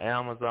it on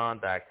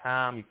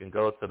Amazon.com. You can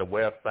go to the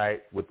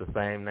website with the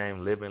same name,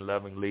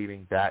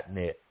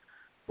 livinglovingleading.net.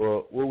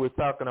 Well, what we're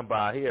talking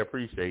about here,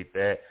 appreciate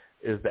that,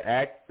 is the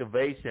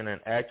activation and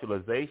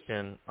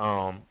actualization.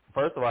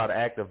 First of all,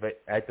 the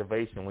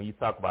activation, when you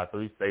talk about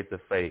 3 states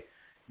of faith,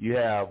 you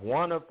have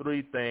one of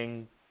 3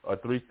 things or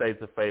 3 states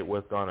of faith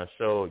what's going to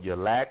show your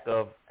lack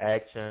of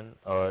action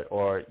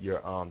or your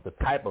the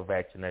type of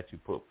action that you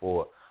put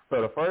forward.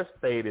 So the first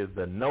state is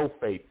the no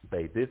faith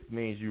state. This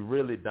means you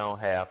really don't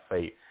have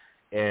faith.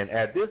 And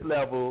at this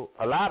level,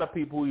 a lot of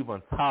people who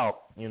even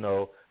talk,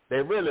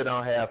 they really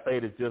don't have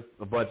faith. It's just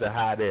a bunch of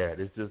hot air.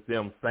 It's just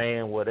them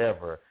saying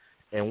whatever.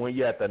 And when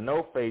you're at the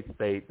no faith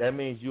state, that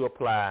means you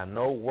apply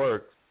no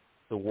works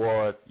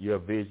towards your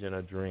vision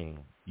or dream.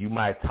 You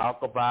might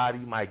talk about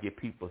it. You might get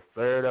people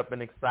stirred up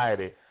and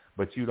excited,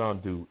 but you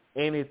don't do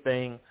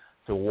anything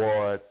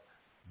towards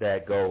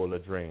that goal or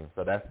dream.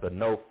 So that's the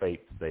no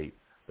faith state.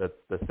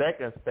 The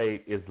second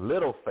state is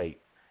little faith.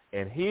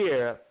 And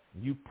here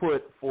you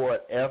put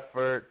forth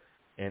effort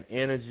and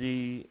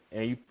energy,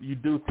 and you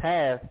do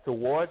tasks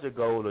towards your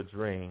goal or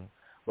dream.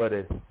 But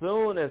as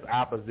soon as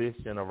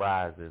opposition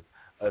arises,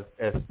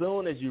 as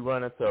soon as you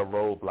run into a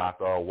roadblock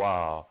or a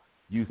wall,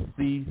 you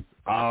cease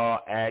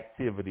all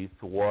activities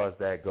towards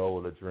that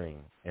goal or dream.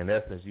 In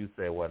essence, you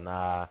say, well,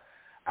 nah,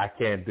 I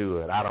can't do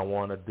it. I don't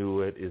want to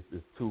do it. It's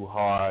too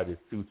hard. It's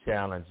too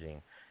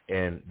challenging.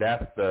 And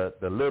that's the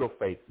little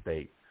faith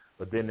state.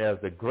 But then there's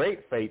the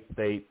great faith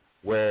state,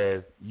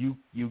 whereas you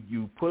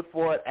put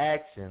forward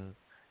actions,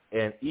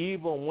 and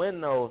even when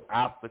those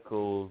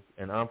obstacles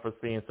and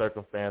unforeseen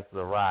circumstances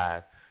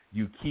arise,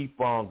 you keep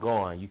on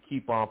going. You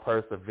keep on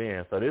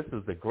persevering. So this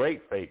is the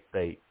great faith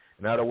state.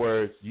 In other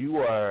words, you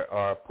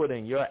are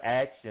putting your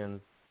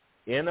actions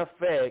in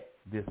effect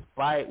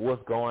despite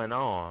what's going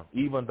on,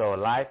 even though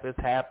life is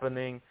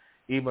happening,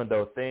 even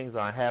though things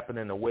aren't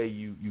happening the way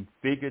you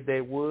figured they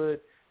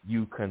would.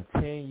 You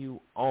continue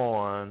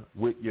on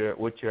with your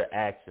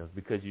actions,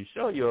 because you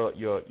show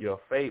your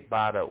faith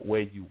by the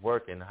way you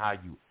work and how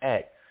you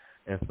act.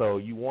 And so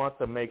you want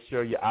to make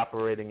sure you're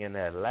operating in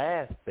that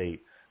last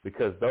state,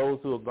 because those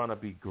who are going to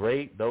be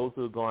great, those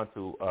who are going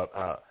to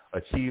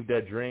achieve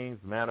their dreams,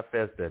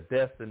 manifest their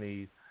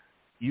destinies,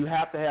 you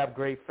have to have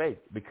great faith,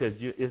 because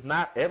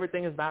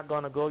everything is not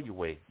going to go your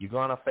way. You're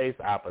going to face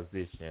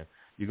opposition.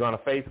 You're going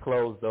to face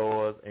closed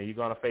doors, and you're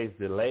going to face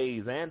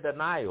delays and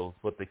denials.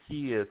 But the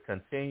key is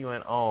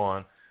continuing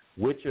on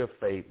with your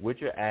faith, with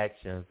your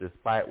actions,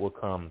 despite what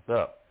comes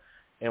up.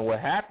 And what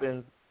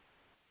happens,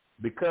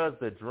 because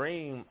the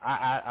dream,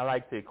 I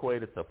like to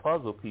equate it to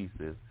puzzle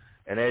pieces.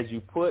 And as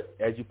you put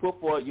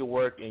forward your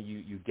work and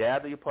you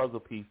gather your puzzle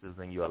pieces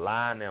and you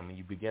align them and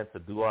you begin to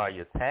do all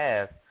your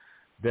tasks,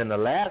 then the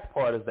last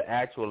part is the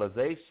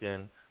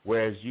actualization,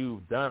 whereas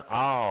you've done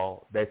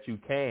all that you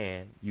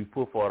can. You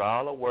put forward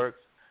all the works.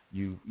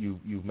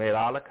 You've made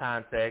all the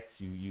contacts.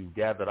 You've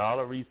gathered all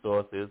the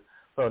resources.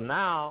 So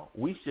now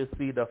we should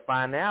see the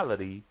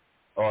finality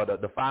or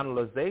the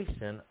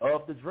finalization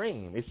of the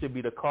dream. It should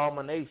be the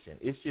culmination.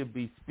 It should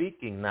be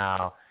speaking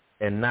now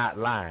and not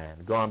lying.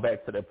 Going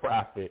back to the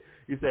prophet,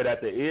 he said at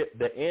the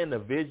end, the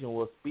vision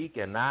will speak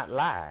and not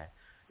lie.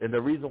 And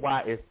the reason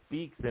why it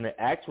speaks and it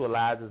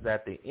actualizes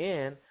at the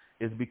end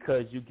is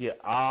because you get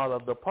all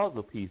of the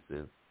puzzle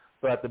pieces.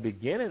 So at the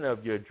beginning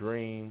of your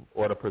dream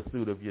or the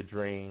pursuit of your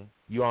dream,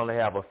 you only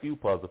have a few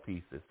puzzle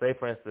pieces. Say,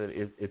 for instance,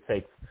 it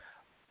takes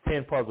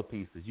 10 puzzle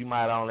pieces. You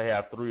might only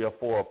have 3 or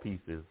 4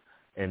 pieces,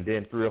 and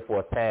then 3 or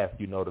 4 tasks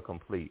to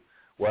complete.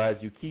 Whereas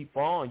you keep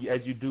on, as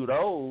you do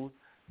those,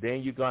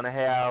 then you're going to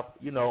have,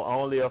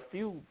 only a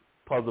few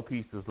puzzle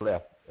pieces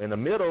left. In the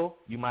middle,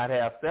 you might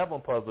have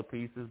 7 puzzle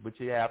pieces, but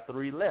you have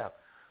 3 left.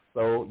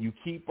 So you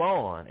keep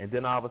on, and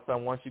then all of a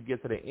sudden, once you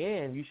get to the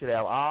end, you should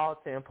have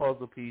all 10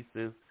 puzzle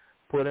pieces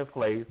put in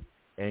place,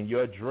 and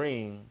your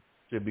dream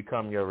should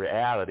become your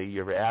reality.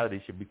 Your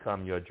reality should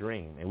become your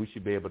dream, and we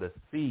should be able to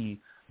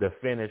see the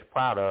finished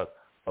product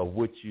of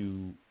which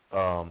you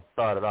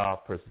started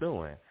off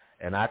pursuing.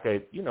 And I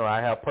could,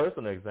 I have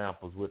personal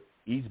examples with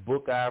each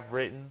book I've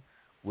written,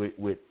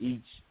 with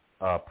each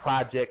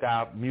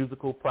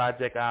musical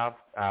project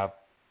I've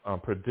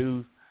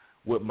produced,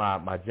 with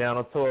my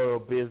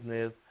janitorial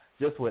business,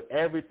 just with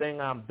everything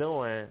I'm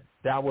doing.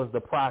 That was the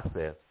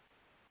process.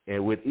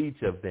 And with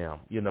each of them,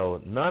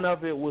 none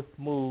of it was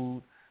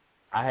smooth.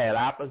 I had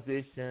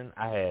opposition.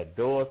 I had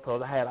doors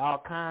closed. I had all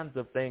kinds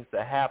of things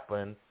that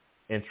happened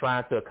in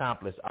trying to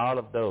accomplish all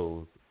of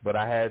those. But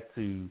I had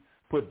to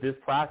put this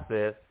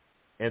process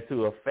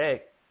into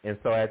effect. And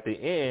so at the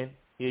end,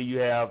 here you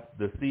have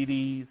the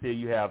CDs, here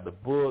you have the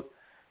book,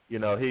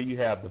 here you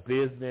have the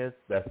business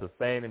that's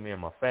sustaining me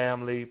and my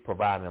family,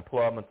 providing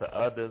employment to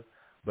others.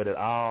 But it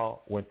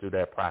all went through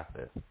that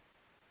process.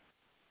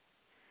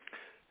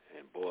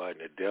 And boy,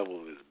 the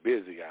devil is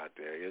busy out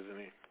there, isn't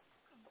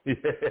he?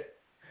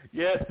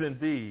 Yes,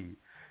 indeed.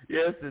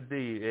 Yes,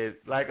 indeed.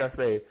 It's like I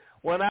say,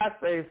 when I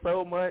say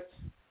so much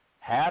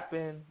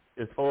happened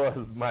as far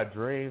as my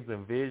dreams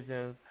and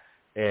visions,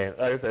 and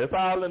like I said, it's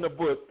all in the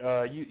book.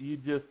 You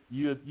just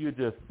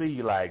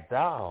see like,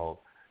 dog,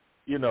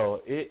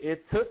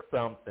 it took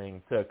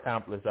something to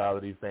accomplish all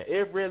of these things.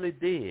 It really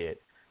did.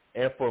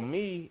 And for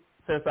me,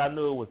 since I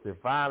knew it was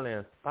divinely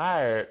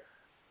inspired,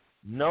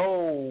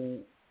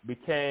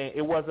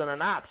 it wasn't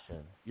an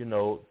option,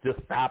 just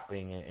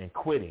stopping and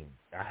quitting.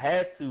 I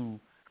had to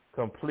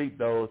complete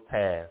those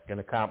tasks and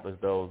accomplish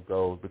those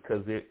goals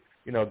because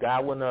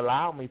God wouldn't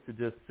allow me to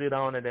just sit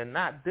on it and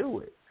not do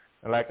it.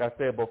 And like I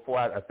said before,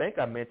 I think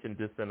I mentioned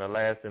this in the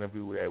last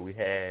interview that we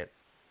had,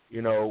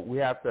 we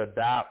have to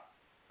adopt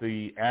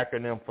the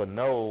acronym for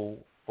NO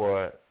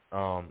for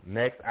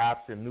next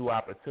option, new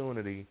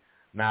opportunity,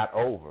 not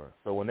over.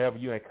 So whenever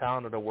you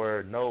encounter the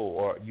word no,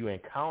 or you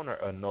encounter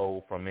a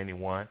no from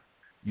anyone,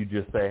 you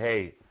just say,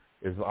 hey,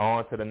 it's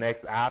on to the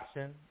next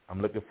option.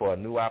 I'm looking for a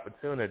new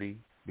opportunity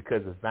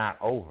because it's not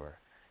over.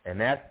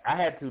 And I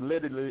had to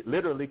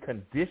literally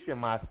condition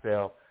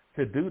myself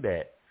to do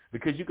that,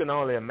 because you can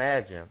only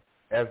imagine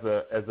as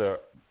a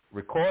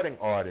recording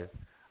artist,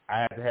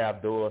 I had to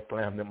have doors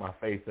slammed in my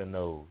face and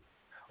nose.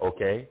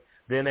 Okay?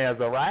 Then as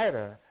a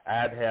writer, I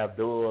had to have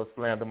doors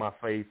slammed in my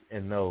face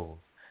and nose.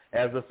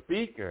 As a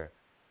speaker,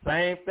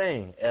 same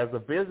thing. As a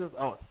business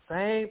owner,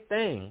 same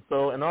thing.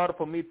 So in order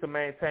for me to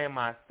maintain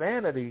my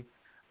sanity,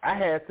 I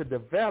had to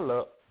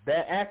develop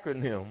that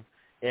acronym.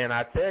 And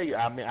I tell you,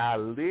 I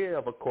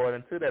live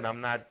according to that.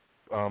 I'm not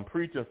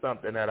preaching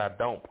something that I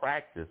don't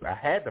practice. I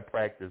had to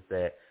practice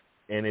that,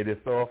 and it is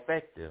so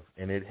effective.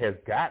 And it has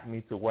gotten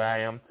me to where I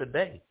am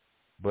today.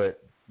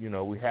 But,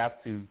 we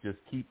have to just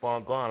keep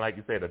on going. Like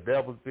you said, the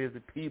devil's busy,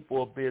 people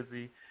are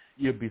busy.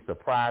 You'll be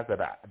surprised at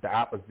the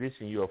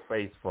opposition you'll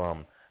face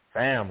from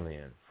family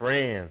and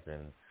friends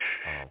and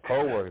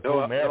coworkers,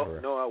 whomever.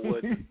 No, I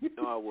wouldn't.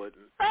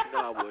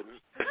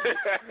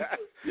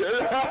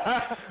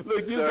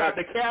 Look, you got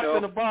the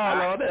captain of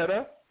ball on that,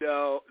 huh?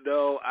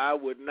 No, I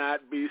would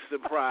not be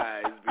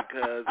surprised,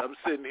 because I'm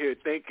sitting here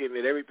thinking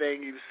that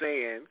everything you're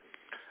saying,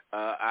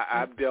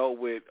 I've dealt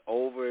with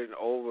over and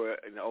over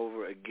and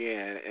over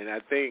again, and I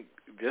think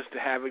just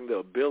having the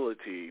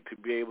ability to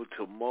be able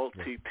to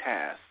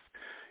multitask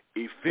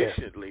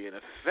efficiently and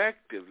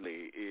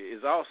effectively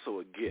is also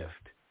a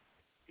gift.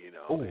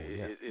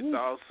 It's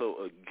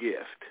also a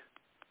gift.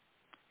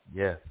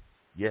 Yes.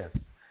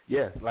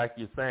 Like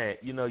you're saying,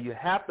 you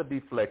have to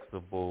be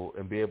flexible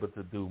and be able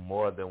to do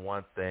more than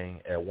one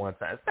thing at one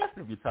time,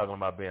 especially if you're talking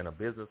about being a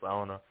business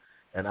owner,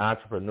 an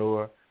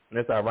entrepreneur. And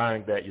it's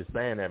ironic that you're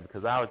saying that,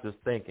 because I was just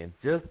thinking,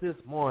 just this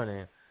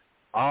morning,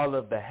 all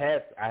of the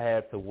hats I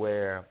had to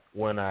wear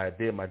when I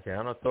did my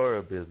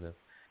janitorial business.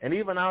 And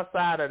even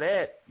outside of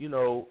that,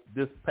 the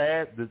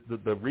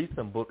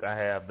recent book I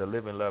have, The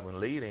Living, Loving,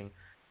 Leading,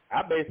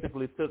 I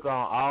basically took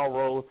on all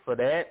roles for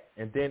that.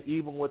 And then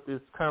even with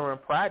this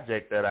current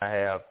project that I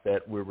have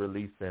that we're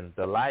releasing,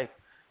 The Life,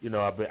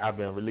 I've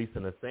been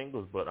releasing the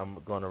singles, but I'm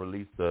going to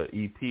release the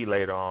EP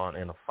later on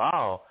in the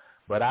fall.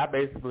 But I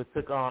basically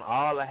took on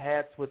all the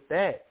hats with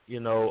that,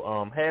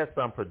 had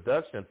some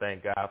production,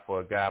 thank God,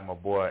 for a guy, my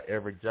boy,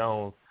 Eric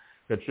Jones,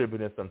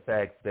 contributing some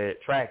tracks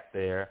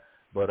there.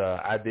 But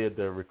I did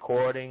the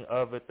recording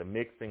of it, the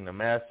mixing, the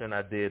mastering.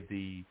 I did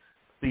the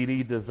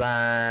CD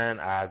design.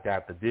 I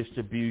got the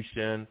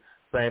distribution.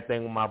 Same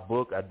thing with my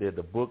book. I did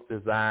the book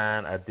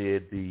design. I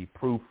did the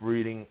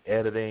proofreading,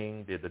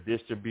 editing, did the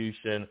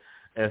distribution.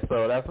 And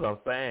so that's what I'm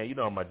saying.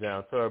 My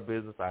janitorial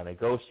business, I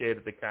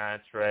negotiated the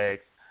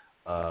contracts,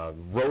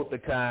 wrote the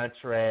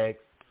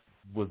contracts,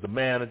 was the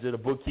manager, the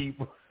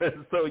bookkeeper.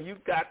 So you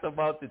got to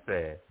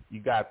multitask.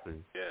 You got to.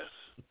 Yes.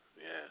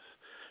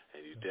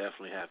 And you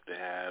definitely have to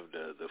have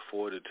the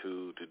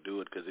fortitude to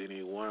do it, because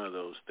any one of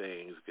those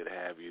things could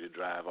have you to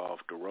drive off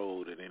the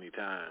road at any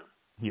time.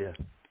 Yes.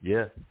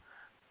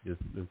 It's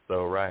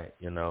so right,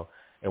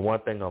 And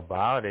one thing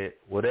about it,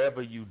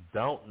 whatever you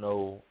don't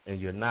know and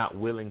you're not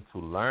willing to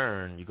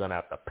learn, you're going to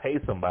have to pay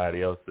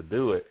somebody else to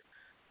do it.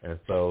 And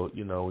so,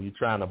 you know, when you're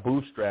trying to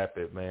bootstrap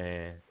it,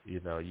 man, you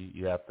know,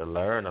 you have to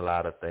learn a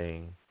lot of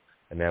things,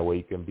 and that way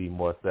you can be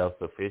more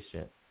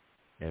self-sufficient.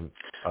 And,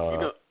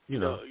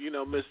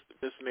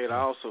 Miss Ned, I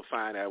also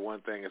find that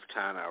one thing is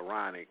kind of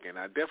ironic, and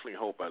I definitely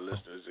hope our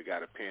listeners have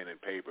got a pen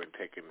and paper and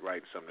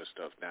write some of this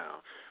stuff down.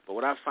 But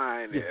what I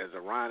find as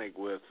ironic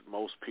with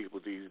most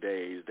people these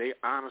days, they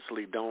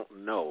honestly don't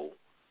know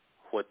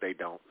what they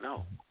don't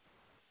know.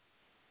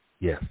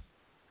 Yes.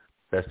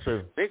 That's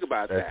true. Think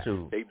about that. That's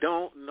true. They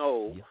don't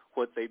know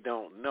what they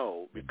don't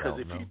know, because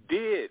if you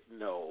did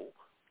know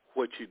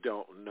what you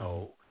don't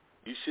know,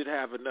 you should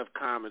have enough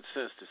common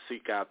sense to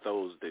seek out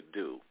those that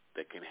do,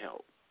 that can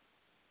help.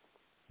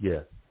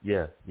 Yes.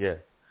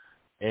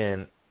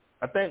 And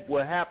I think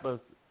what happens,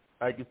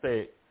 like you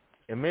say,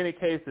 in many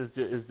cases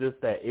is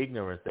just that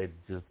ignorance. They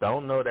just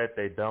don't know that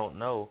they don't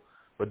know.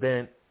 But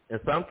then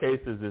in some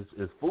cases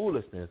it's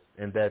foolishness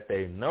in that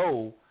they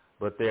know,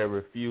 but they're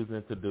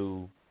refusing to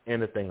do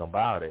anything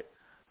about it.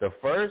 The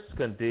first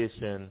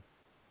condition,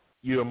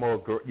 you're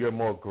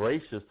more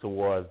gracious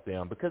towards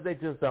them because they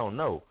just don't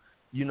know.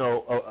 You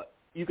know,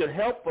 you can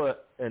help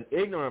an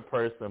ignorant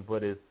person,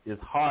 but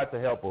it's hard to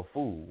help a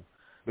fool,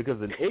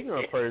 because an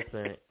ignorant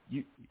person,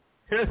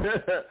 I'm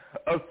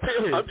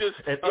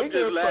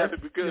just laughing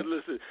because,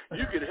 listen,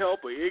 you can help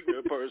an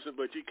ignorant person,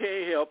 but you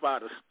can't help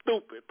out a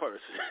stupid person.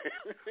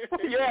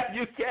 Yeah,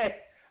 you can't.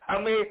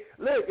 I mean,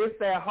 look, it's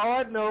that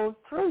hard-nosed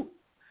truth.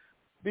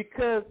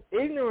 Because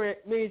ignorant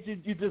means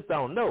you just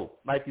don't know,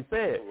 like you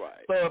said.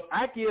 Right. So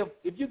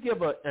if you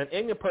give an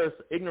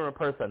ignorant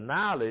person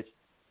knowledge,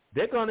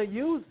 they're going to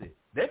use it.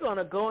 They're going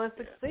to go and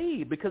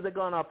succeed because they're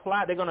going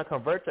to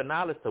convert your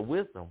knowledge to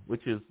wisdom,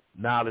 which is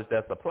knowledge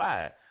that's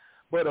applied.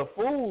 But a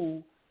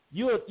fool,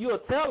 you'll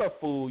tell a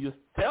fool, you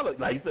tell it,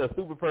 like you said, a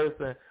stupid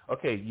person,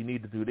 okay, you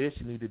need to do this,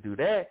 you need to do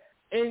that.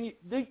 And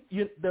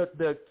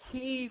the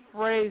key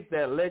phrase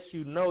that lets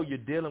you know you're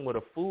dealing with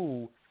a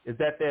fool is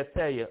that they'll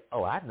tell you,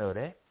 oh, I know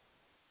that.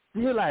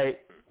 You're like,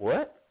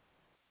 what?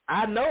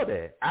 I know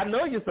that. I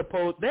know you're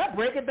supposed, they'll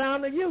break it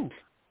down to you.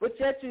 But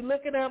yet you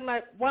look at them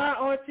like, why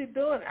aren't you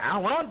doing it? I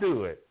want to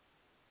do it.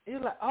 You're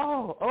like,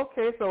 oh,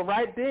 okay, so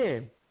right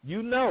then,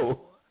 you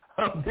know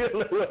I'm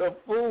dealing with a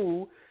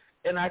fool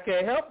and I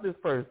can't help this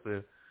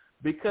person.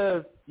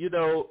 Because, you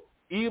know,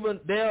 even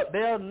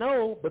they'll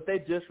know, but they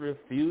just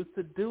refuse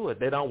to do it.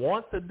 They don't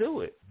want to do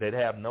it. They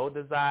have no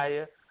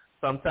desire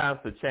sometimes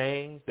to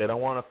change. They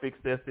don't want to fix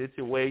their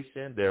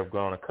situation. They're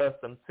grown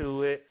accustomed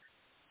to it,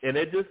 and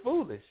they're just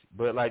foolish.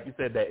 But like you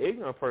said, that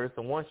ignorant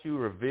person, once you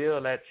reveal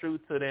that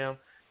truth to them,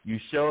 you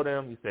show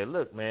them, you say,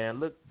 look, man,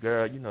 look,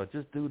 girl, you know,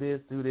 just do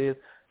this,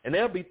 and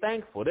they'll be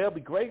thankful. They'll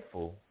be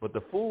grateful. But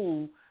the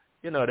fool,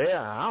 you know, I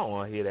don't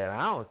want to hear that.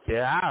 I don't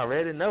care. I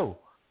already know.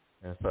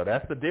 And so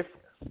that's the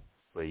difference.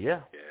 But,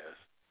 yeah. Yes.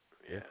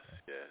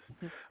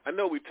 I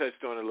know we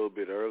touched on it a little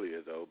bit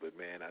earlier, though, but,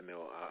 man, I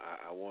know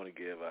I want to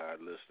give our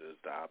listeners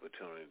the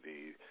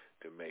opportunity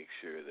to make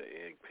sure the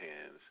ink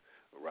pen's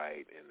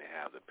right and they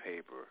have the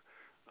paper.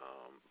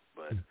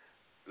 But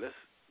let's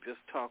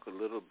just talk a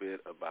little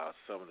bit about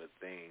some of the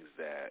things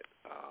that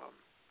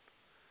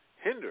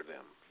hinder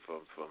them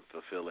from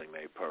fulfilling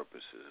their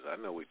purposes. I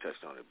know we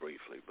touched on it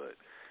briefly, but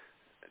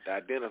to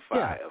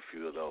identify a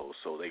few of those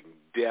so they can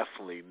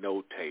definitely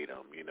notate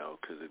them, you know,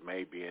 because it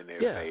may be in their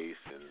face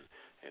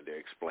and they're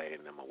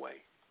explaining them away.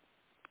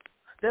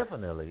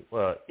 Definitely.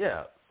 Well,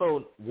 yeah.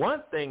 So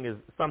one thing is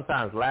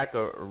sometimes lack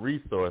of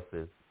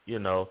resources. You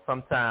know,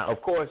 sometimes,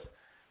 of course,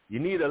 you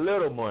need a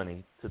little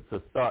money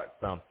to start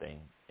something.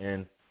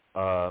 And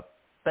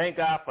thank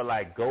God for,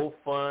 like,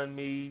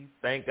 GoFundMe.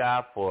 Thank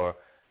God for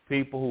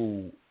people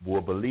who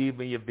will believe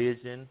in your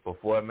vision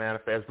before it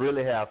manifests.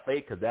 Really have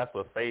faith, because that's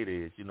what faith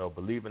is, you know,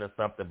 believing in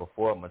something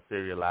before it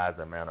materializes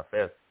and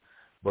manifests.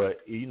 But,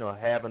 you know,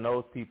 having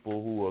those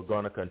people who are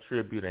going to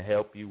contribute and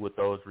help you with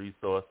those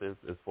resources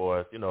as far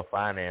as, you know,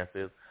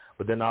 finances.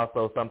 But then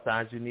also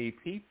sometimes you need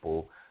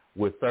people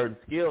with certain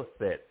skill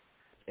sets.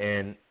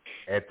 And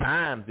at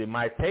times it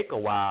might take a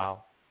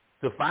while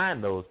to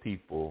find those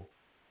people.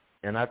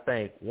 And I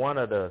think one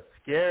of the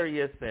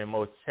scariest and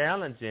most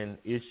challenging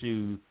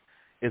issues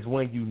is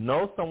when you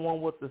know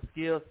someone with the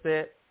skill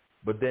set,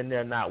 but then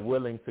they're not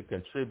willing to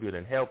contribute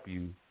and help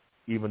you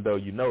even though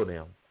you know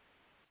them.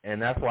 And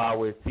that's why I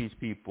always teach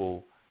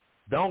people,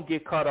 don't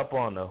get caught up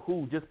on the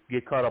who, just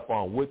get caught up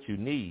on what you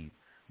need.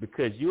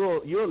 Because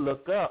you'll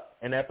look up,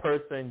 and that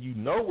person you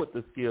know with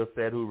the skill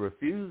set who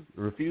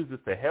refuses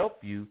to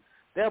help you,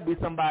 there'll be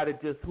somebody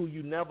just who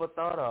you never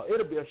thought of.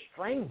 It'll be a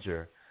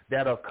stranger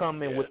that'll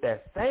come in with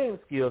that same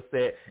skill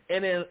set,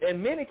 and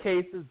in many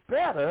cases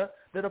better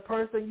than a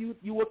person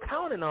you were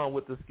counting on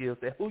with the skill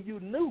set, who you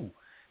knew.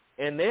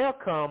 And they'll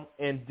come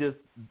and just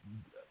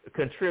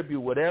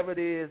contribute whatever it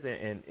is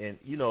and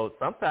you know,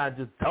 sometimes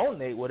just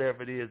donate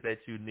whatever it is that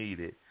you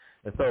needed.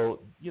 And so,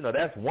 you know,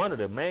 that's one of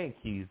the main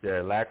keys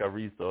there, lack of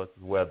resources,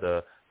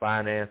 whether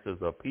finances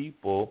or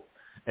people.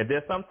 And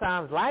then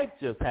sometimes life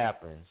just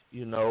happens.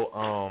 You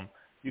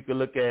can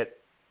look at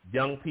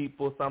young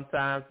people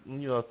sometimes,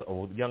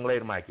 a young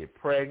lady might get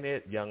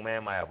pregnant, young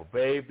man might have a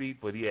baby,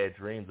 but he had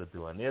dreams of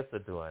doing this or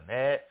doing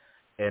that.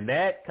 And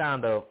that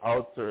kind of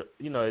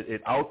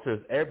it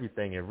alters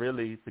everything. It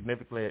really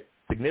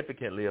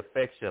significantly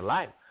affects your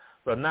life.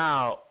 So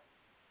now,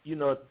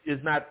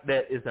 it's not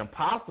that it's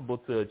impossible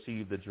to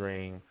achieve the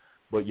dream,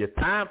 but your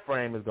time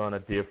frame is going to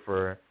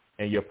differ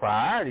and your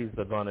priorities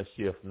are going to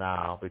shift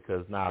now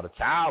because now the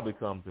child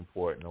becomes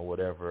important or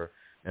whatever.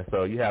 And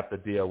so you have to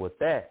deal with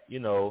that.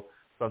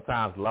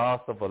 Sometimes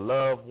loss of a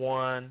loved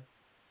one,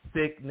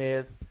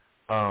 sickness,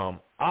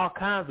 all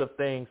kinds of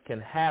things can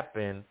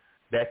happen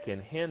that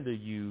can hinder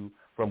you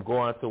from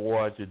going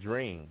towards your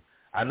dream.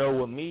 I know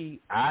with me,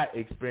 I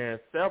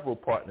experienced several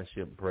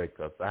partnership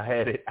breakups. I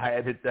had it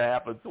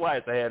happen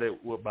twice. I had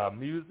it with my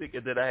music,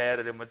 and then I had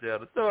it in my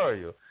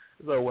janitorial.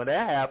 So when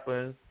that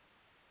happens,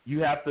 you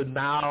have to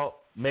now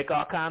make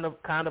all kind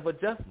of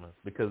adjustments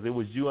because it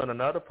was you and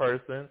another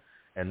person,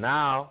 and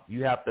now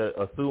you have to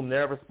assume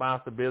their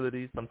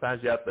responsibilities.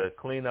 Sometimes you have to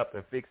clean up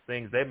and fix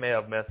things they may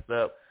have messed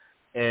up.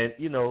 And,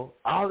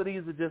 all of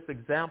these are just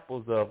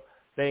examples of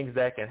things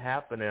that can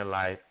happen in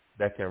life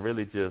that can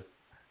really just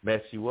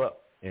mess you up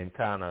and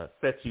kind of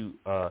set you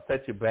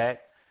back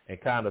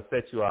and kind of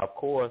set you off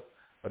course.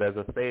 But as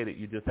I stated,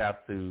 you just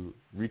have to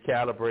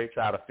recalibrate,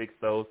 try to fix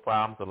those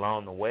problems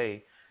along the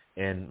way,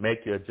 and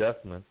make your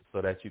adjustments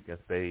so that you can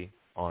stay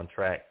on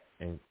track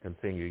and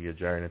continue your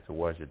journey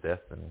towards your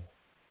destiny.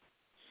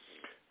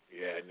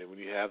 Yeah, and then when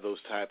you have those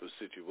type of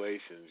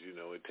situations,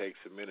 it takes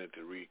a minute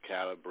to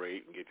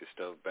recalibrate and get your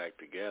stuff back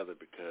together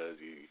because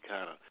you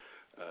kind of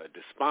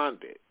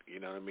despondent, you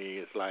know what I mean?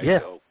 It's like,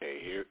 okay,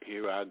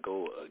 here I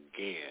go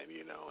again,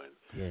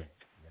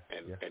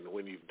 and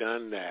when you've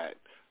done that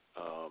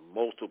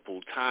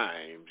multiple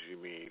times,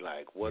 you mean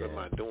like, what am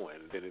I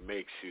doing? Then it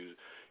makes you,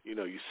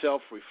 you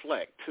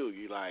self-reflect too.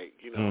 You like,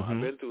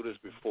 I've been through this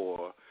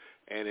before,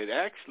 and it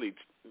actually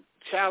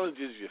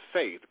challenges your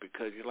faith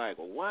because you're like,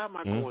 well, why am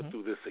I going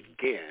through this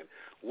again?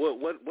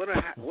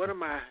 What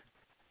am I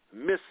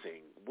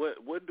missing?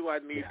 What do I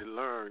need to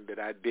learn that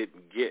I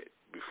didn't get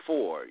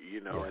before,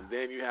 and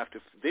then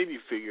you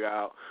figure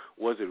out,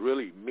 was it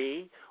really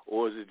me,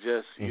 or is it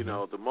just,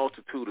 the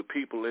multitude of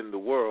people in the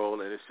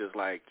world, and it's just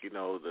like, the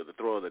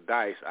throw of the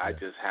dice, I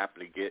just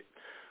happen to get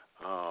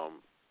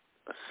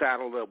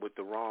saddled up with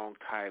the wrong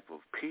type of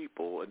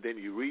people, and then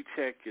you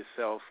recheck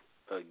yourself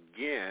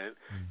again,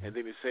 and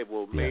then you say,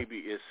 well, maybe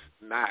it's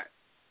not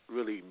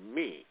really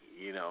me,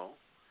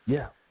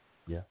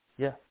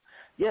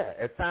 Yeah,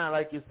 at times,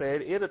 like you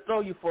said, it'll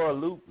throw you for a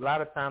loop. A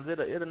lot of times,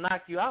 it'll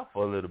knock you out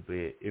for a little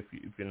bit if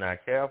you're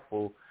not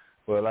careful.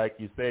 But like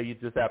you said, you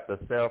just have to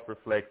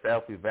self-reflect,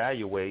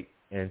 self-evaluate,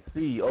 and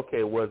see,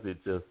 okay, was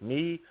it just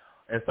me?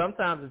 And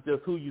sometimes it's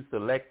just who you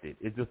selected.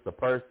 It's just the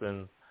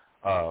person's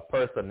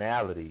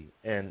personality.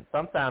 And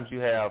sometimes you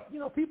have, we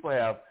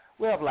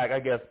have like, I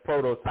guess,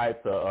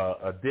 prototypes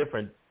of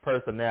different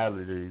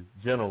personalities,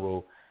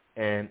 general.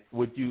 And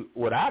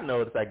what I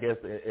noticed, I guess,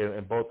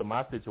 in both of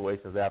my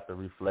situations after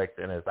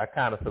reflecting is I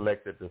kind of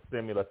selected the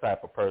similar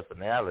type of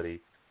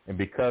personality, and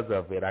because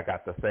of it, I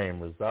got the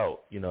same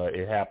result.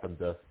 It happened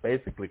just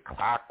basically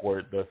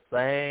clockwork, the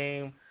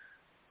same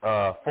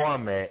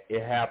format.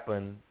 It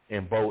happened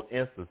in both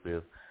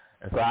instances.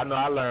 And so I know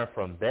I learned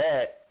from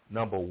that,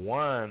 number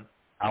one,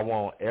 I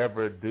won't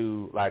ever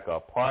do like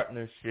a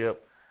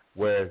partnership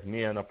where it's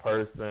me and a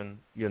person,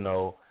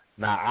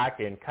 Now, I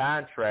can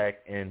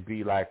contract and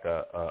be like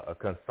a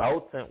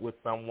consultant with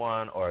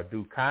someone or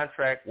do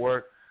contract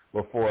work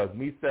before it's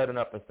me setting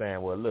up and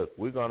saying, well, look,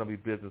 we're going to be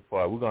business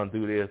partners. We're going to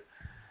do this.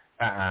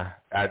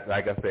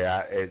 Like I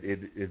said,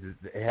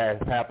 it has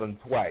happened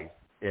twice.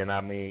 And,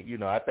 I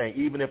mean, I think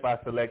even if I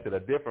selected a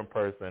different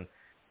person,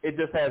 it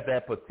just has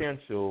that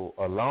potential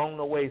along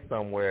the way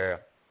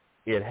somewhere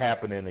it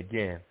happening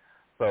again.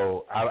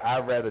 So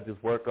I'd rather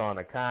just work on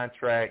a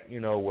contract,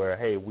 where,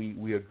 hey,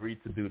 we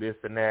agreed to do this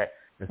and that,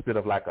 instead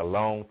of like a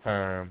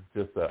long-term,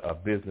 just a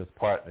business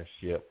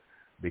partnership,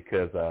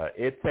 because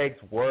it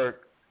takes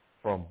work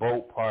from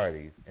both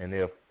parties. And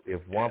if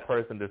one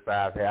person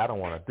decides, hey, I don't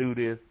want to do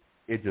this,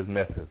 it just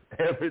messes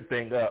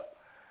everything up.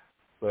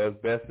 So it's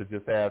best to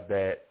just have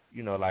that,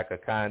 like a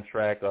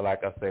contract, or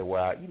like I say,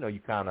 well, you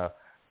kind of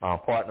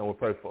partner with a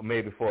person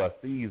maybe for a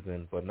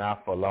season, but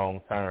not for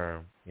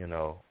long-term,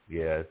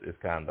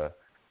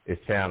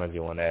 it's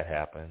challenging when that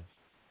happens.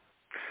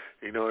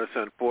 It's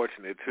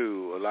unfortunate,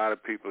 too. A lot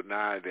of people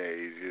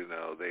nowadays,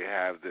 they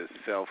have this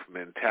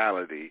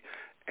self-mentality,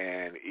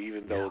 and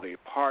even though they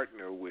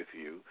partner with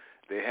you,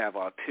 they have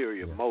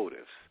ulterior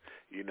motives.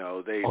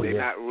 They're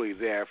not really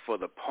there for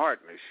the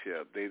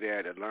partnership. They're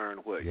there to learn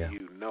what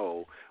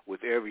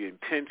with every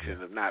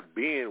intention of not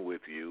being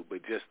with you,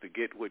 but just to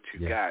get what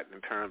you got in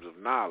terms of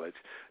knowledge,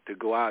 to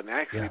go out and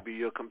actually be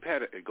your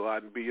competitor,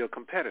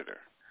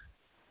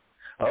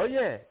 Oh,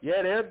 yeah,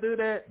 they'll do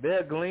that.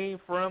 They'll glean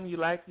from you,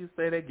 like you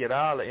say. They get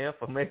all the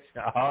information,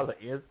 all the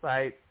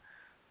insights.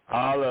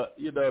 all of,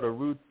 the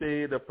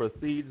routine, the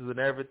procedures and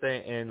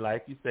everything, and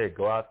like you said,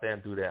 go out there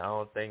and do their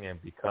own thing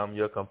and become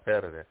your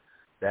competitor.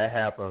 That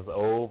happens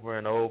over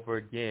and over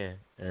again,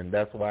 and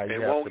that's why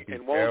you have to be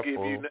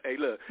careful.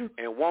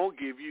 And won't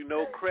give you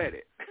no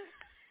credit.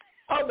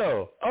 Oh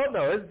no,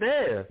 it's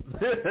theirs.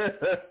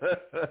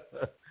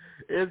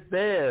 It's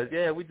theirs.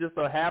 Yeah, we just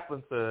so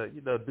happen to,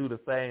 do the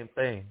same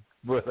thing.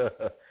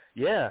 But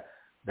yeah,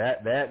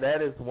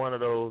 that is one of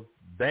those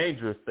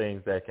dangerous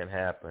things that can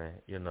happen.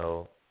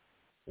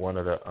 One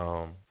of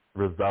the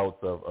results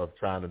of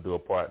trying to do a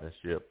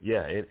partnership.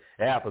 Yeah, it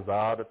happens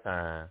all the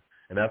time,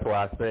 and that's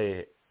why I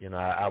say,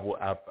 I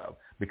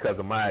because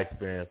of my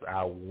experience,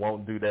 I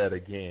won't do that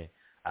again.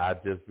 I'll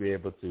just be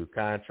able to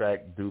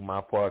contract, do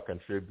my part,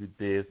 contribute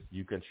this,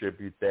 you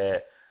contribute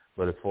that.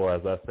 But as far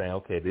as us saying,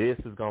 okay, this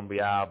is going to be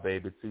our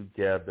baby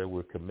together,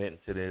 we're committing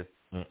to this,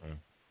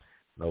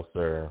 no,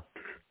 sir.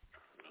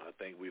 I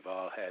think we've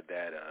all had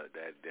that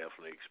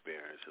definitely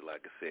experience.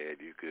 Like I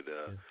said, you could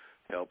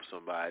help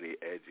somebody,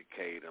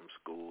 educate them,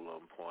 school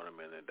them, point them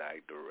in the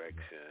right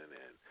direction,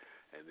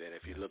 and then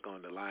if you look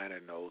on the liner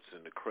notes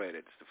and the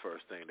credits, the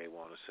first thing they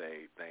want to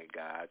say, thank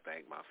God,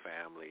 thank my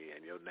family,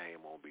 and your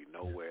name won't be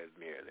nowhere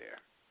near there.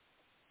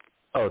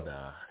 Oh,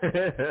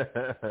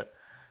 no.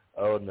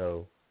 Oh,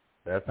 no.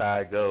 That's how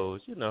it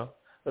goes,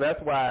 But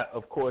that's why,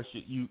 of course,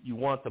 you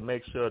want to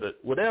make sure that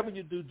whatever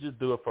you do, just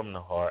do it from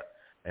the heart.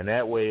 And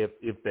that way,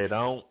 if they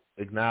don't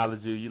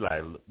acknowledge you, you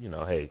like,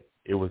 hey,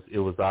 it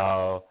was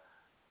all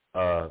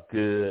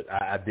good.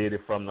 I did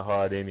it from the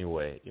heart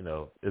anyway.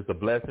 It's a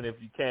blessing if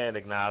you can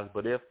acknowledge,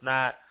 but if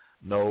not,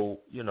 no,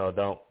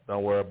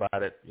 don't worry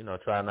about it.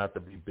 Try not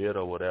to be bitter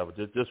or whatever.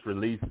 Just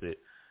release it,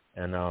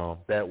 and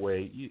that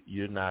way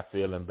you're not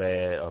feeling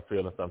bad or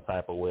feeling some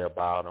type of way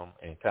about them,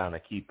 and kind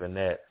of keeping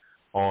that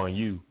on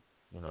you.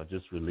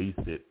 Just release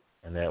it,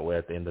 and that way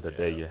at the end of the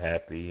day you're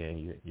happy and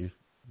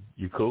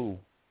you cool.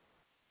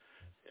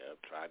 Yeah,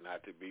 try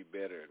not to be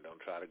bitter and don't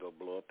try to go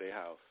blow up their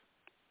house.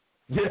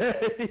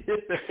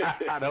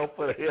 I don't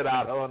put a hit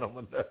out on them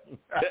or nothing.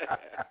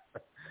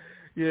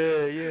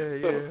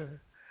 Yeah.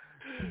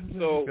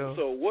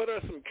 So what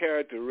are some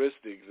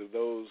characteristics of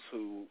those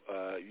who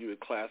you would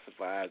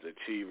classify as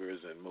achievers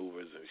and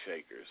movers and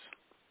shakers?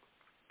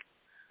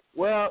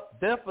 Well,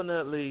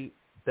 definitely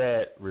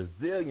that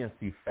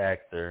resiliency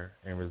factor,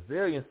 and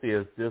resiliency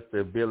is just the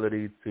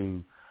ability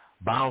to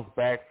bounce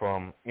back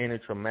from any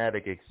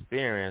traumatic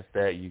experience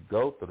that you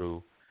go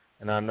through.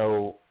 And I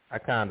know I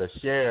kind of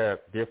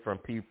share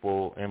different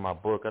people in my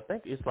book. I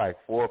think it's like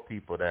 4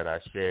 people that I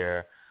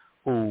share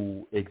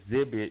who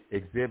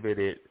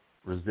exhibited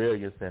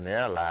resilience in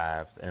their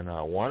lives. And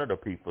one of the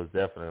people is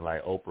definitely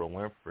like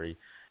Oprah Winfrey.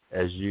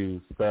 As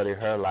you study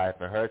her life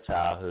and her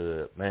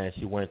childhood, man,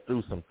 she went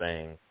through some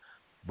things.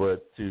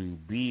 But to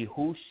be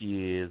who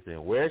she is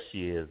and where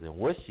she is and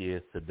what she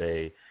is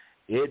today,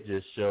 it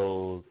just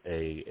shows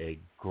a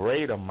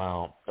great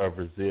amount of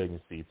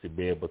resiliency to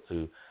be able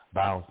to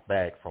bounce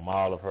back from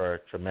all of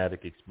her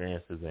traumatic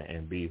experiences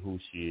and be who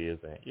she is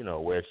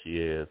and, where she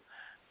is.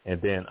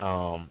 And then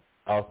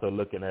also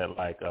looking at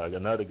like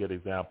another good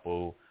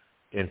example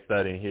in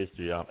studying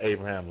history,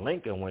 Abraham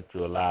Lincoln went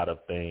through a lot of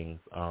things,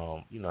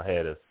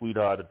 had a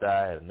sweetheart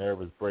die, had a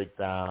nervous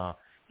breakdown.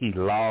 He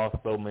lost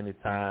so many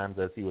times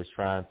as he was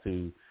trying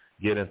to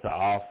get into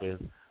office.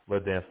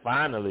 But then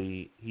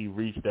finally he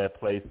reached that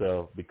place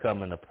of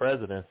becoming the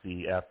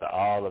presidency after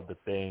all of the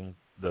things,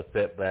 the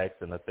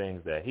setbacks and the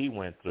things that he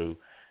went through.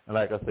 And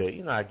like I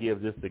said, I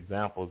give just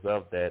examples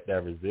of that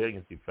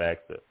resiliency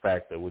factor,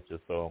 which is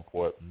so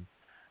important.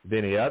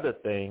 Then the other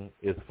thing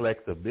is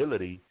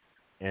flexibility.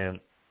 And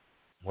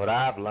what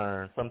I've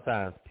learned,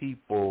 sometimes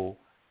people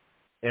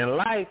in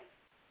life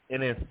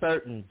and in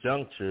certain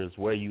junctures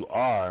where you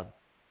are,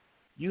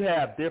 you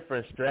have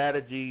different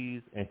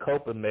strategies and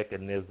coping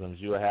mechanisms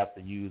you'll have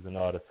to use in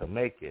order to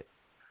make it.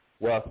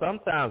 Well,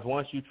 sometimes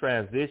once you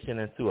transition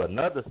into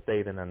another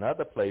state in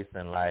another place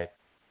in life,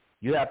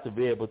 you have to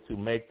be able to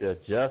make the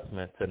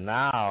adjustment to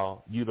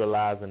now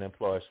utilize and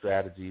employ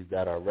strategies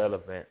that are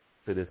relevant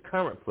to this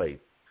current place.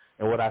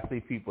 And what I see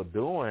people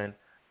doing,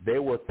 they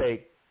will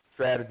take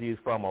strategies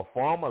from a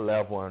former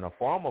level in a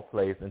former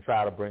place and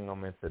try to bring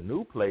them into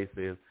new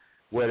places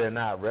where they're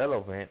not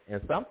relevant,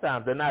 and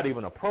sometimes they're not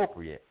even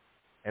appropriate.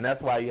 And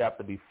that's why you have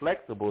to be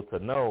flexible to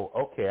know,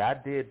 okay, I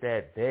did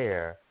that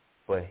there,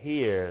 but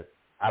here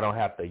I don't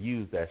have to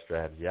use that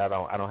strategy. I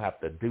don't have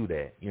to do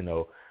that,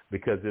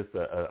 because it's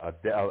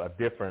a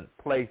different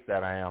place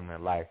that I am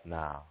in life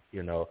now.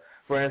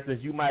 For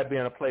instance, you might be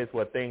in a place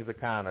where things are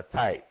kind of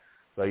tight,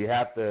 so you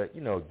have to,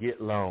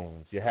 get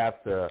loans. You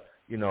have to,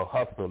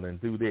 hustle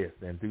and do this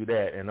and do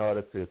that in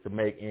order to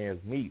make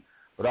ends meet.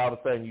 But all of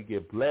a sudden you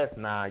get blessed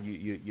now.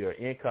 Your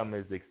income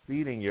is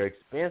exceeding your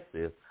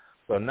expenses.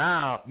 So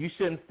now you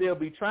shouldn't still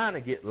be trying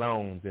to get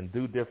loans and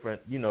do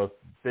different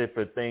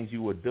things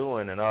you were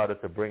doing in order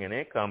to bring an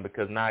income,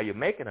 because now you're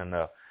making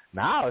enough.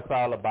 Now it's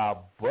all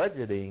about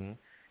budgeting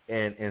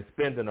and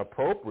spending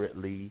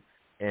appropriately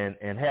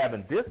and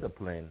having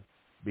discipline,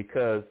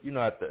 because,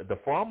 at the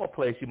former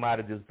place you might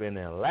have just been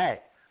in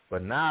lack.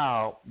 But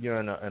now you're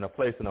in a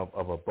place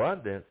of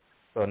abundance,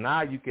 so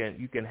now you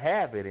can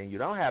have it, and you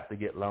don't have to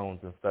get loans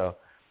and stuff.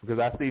 Because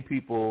I see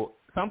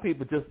some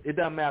people just, it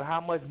doesn't matter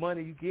how much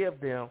money you give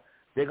them,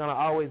 they're going to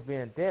always be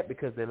in debt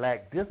because they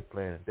lack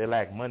discipline. They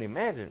lack money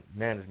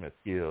management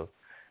skills.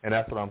 And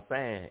that's what I'm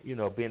saying,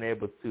 being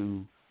able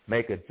to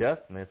make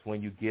adjustments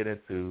when you get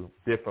into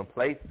different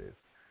places.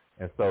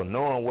 And so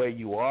knowing where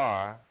you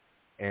are,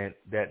 and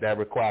that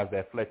requires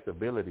that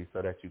flexibility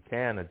so that you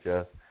can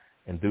adjust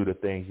and do the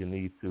things you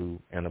need to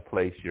in the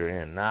place you're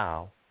in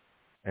now.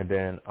 And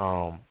then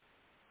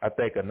I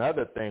think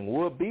another thing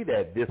would be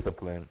that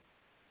discipline,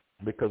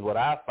 because what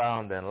I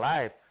found in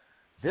life,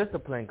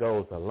 discipline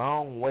goes a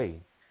long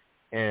way.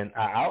 And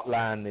I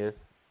outlined this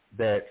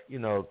that,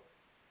 go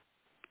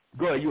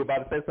ahead, you were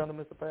about to say something,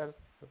 Mr. Patterson?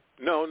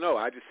 No,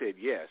 I just said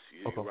yes.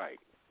 You're okay. right.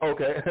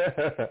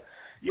 Okay.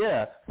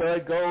 Yeah, so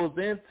it goes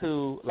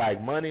into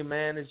like money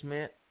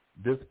management.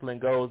 Discipline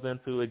goes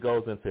into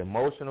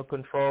emotional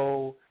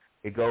control.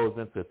 It goes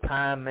into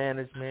time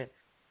management.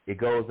 It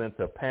goes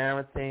into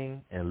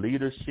parenting and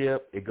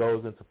leadership. It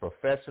goes into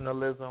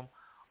professionalism.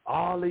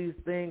 All these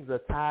things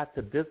are tied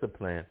to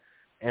discipline.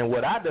 And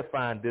what I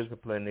define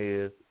discipline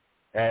is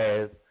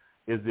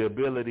the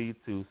ability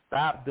to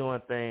stop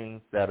doing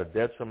things that are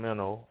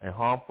detrimental and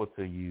harmful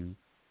to you,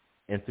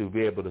 and to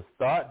be able to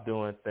start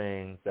doing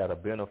things that are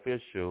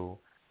beneficial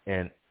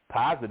and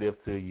positive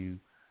to you,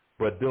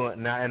 but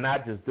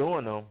not just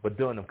doing them, but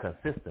doing them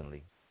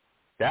consistently.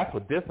 That's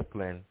what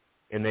discipline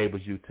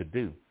enables you to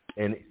do.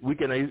 And we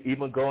can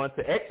even go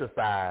into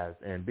exercise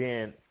and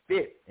being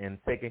fit and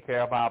taking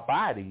care of our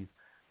bodies.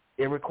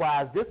 It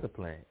requires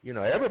discipline.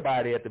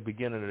 Everybody at the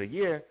beginning of the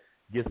year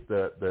gets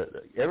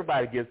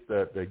everybody gets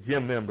the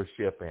gym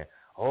membership, and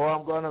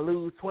I'm going to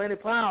lose 20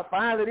 pounds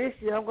finally this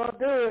year. I'm going to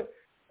do it.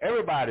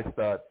 Everybody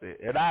starts it,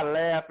 and I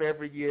laugh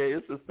every year.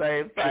 It's the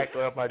same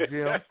cycle at my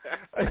gym.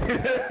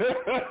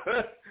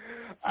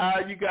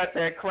 You got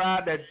that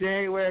crowd, that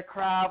January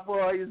crowd,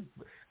 boy.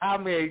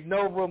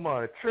 No room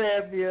on a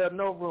treadmill,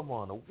 no room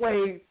on a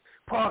weight,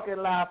 parking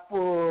lot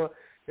full.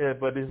 Yeah,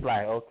 but it's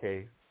like,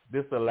 okay,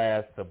 this will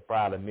last to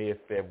probably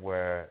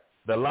mid-February,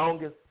 the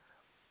longest,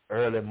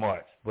 early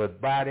March.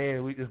 But by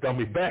then, we just going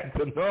to be back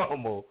to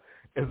normal.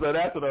 And so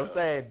that's what I'm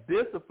saying.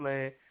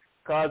 Discipline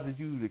causes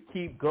you to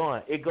keep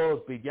going. It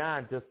goes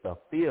beyond just a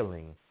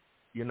feeling,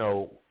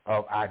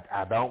 of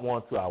I don't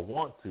want to, I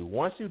want to.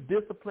 Once you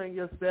discipline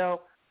yourself,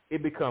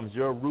 it becomes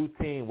your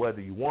routine whether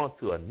you want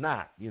to or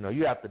not.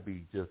 You have to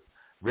be just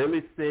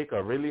really sick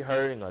or really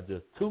hurting or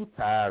just too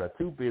tired or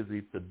too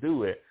busy to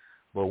do it.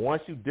 But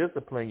once you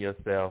discipline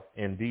yourself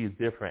in these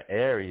different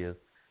areas,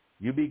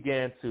 you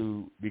begin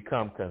to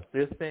become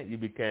consistent. You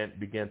begin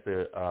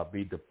to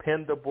be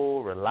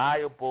dependable,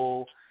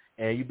 reliable,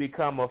 and you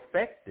become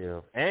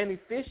effective and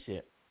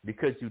efficient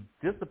because you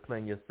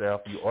discipline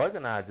yourself, you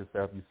organize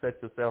yourself, you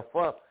set yourself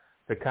up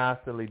to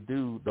constantly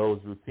do those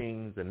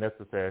routines and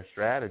necessary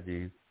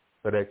strategies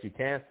so that you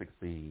can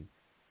succeed.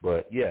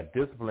 But, yeah,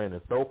 discipline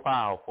is so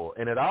powerful.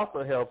 And it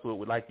also helps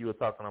with, like you were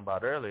talking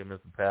about earlier, Mr.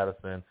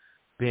 Patterson,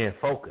 being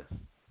focused.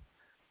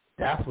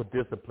 That's what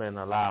discipline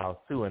allows,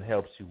 too, and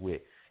helps you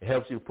with. It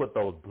helps you put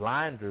those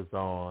blinders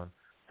on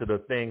to the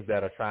things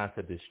that are trying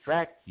to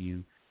distract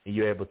you, and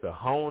you're able to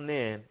hone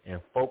in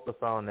and focus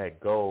on that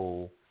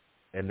goal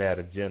and that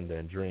agenda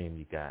and dream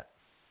you got.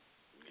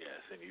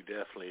 Yes, and you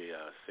definitely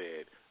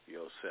said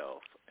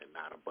yourself and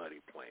not a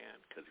buddy plan,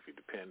 because if you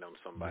depend on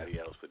somebody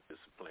else for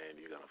discipline,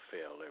 you're going to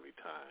fail every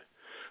time.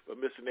 But,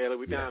 Mr. Naylor,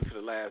 we're down to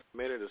the last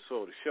minute or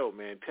so of the show,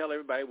 man. Tell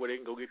everybody where they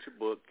can go get your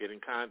book, get in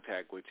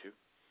contact with you.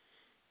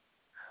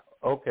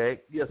 Okay.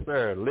 Yes,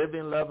 sir.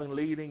 Living, Loving,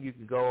 Leading. You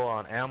can go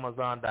on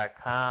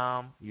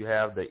Amazon.com. You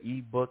have the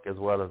ebook as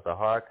well as the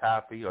hard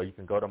copy, or you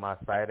can go to my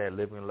site at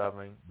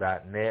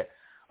livingloving.net.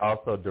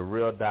 Also,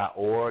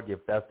 daril.org, if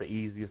that's the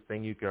easiest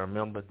thing you can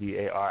remember,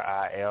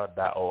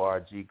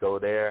 DARIL.org. Go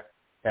there.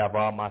 Have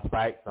all my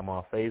sites. I'm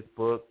on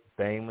Facebook,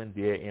 Damon,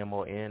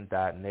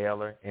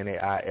 DAMON.Naylor,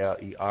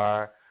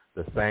 Nailer.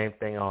 The same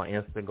thing on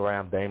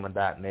Instagram,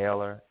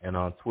 Damon.Naylor. And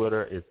on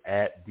Twitter, it's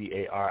at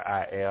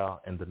DARIL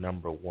and the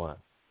number 1.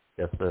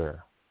 Yes, sir.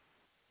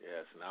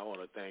 Yes, and I want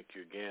to thank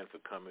you again for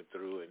coming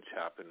through and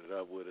chopping it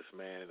up with us,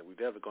 man. And we're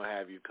definitely going to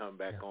have you come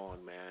back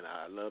on, man.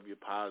 I love your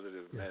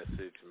positive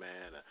message,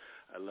 man.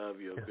 I love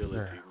your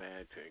ability,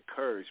 man, to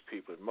encourage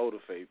people and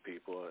motivate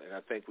people. And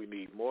I think we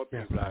need more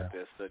people out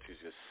there such as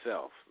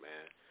yourself,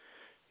 man.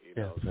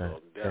 So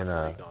I'm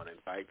definitely going to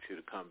invite you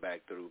to come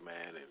back through,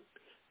 man, and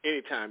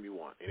anytime you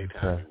want, you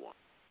want.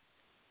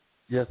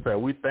 Yes, sir.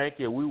 We thank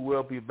you. We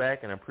will be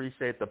back and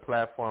appreciate the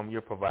platform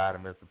you're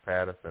providing, Mr.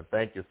 Patterson.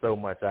 Thank you so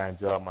much. I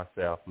enjoyed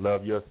myself.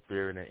 Love your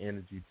spirit and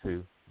energy,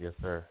 too. Yes,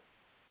 sir.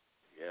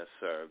 Yes,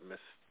 sir.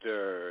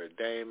 Mr.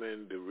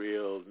 Damon,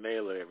 Daril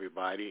Naylor,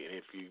 everybody. And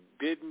if you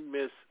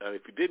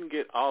didn't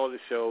get all of the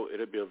show,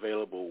 it'll be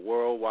available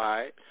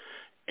worldwide.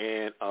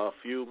 in a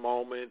few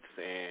moments.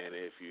 And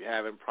if you're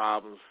having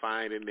problems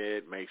finding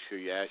it, make sure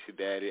you ask your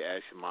daddy,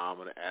 ask your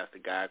mama, ask the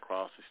guy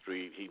across the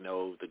street. He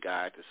knows the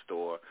guy at the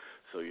store.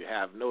 So you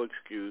have no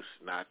excuse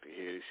not to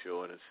hear the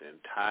show in its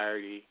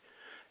entirety.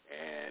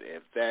 And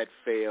if that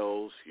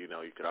fails, you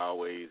could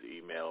always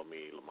email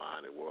me,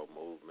 Lamont at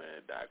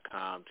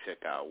worldmovement.com.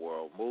 Check out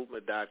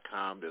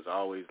worldmovement.com. There's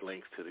always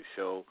links to the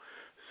show.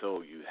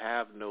 So you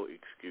have no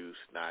excuse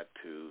not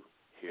to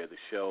hear the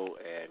show,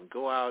 and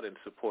go out and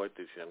support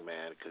this young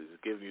man, because he's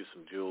giving you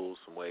some jewels,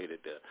 some way to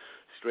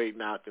straighten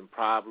out them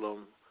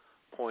problem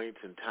points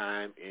in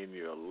time in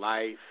your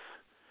life.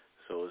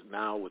 So it's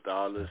now, with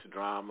all this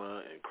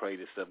drama and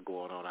crazy stuff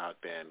going on out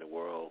there in the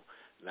world,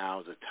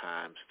 now's the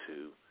times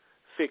to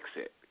fix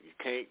it. You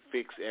can't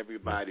fix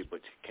everybody,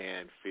 but you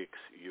can fix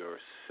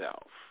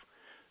yourself.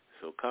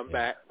 So come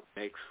back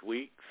next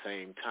week,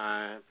 same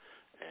time,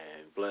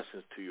 and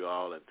blessings to you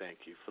all, and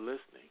thank you for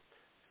listening.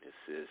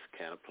 This is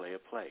Can I Play a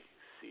Play?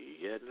 See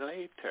you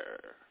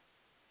later.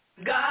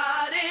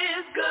 God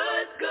is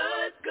good,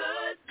 good,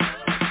 good,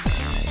 good.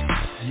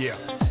 Yeah.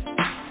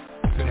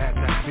 If it had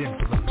not been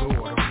for the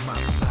Lord on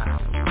my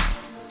side,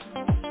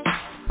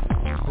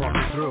 brought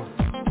me through.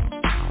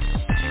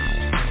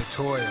 Any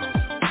toil,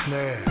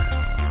 snare,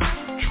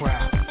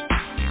 trap.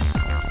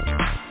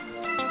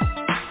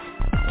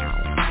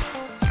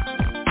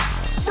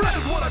 Well, that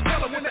is what I tell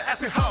them when they ask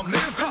me how I'm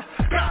living.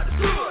 God is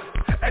good,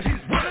 and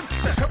he's willing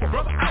to help a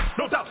brother out.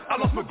 No doubt, I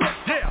lost my grip.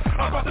 Yeah,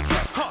 I'm about to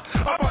trap,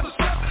 I'm about to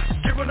strap.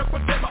 Giving up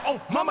with them, my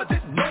own mama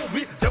didn't know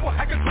me. Devil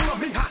had control of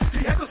me,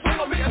 he had the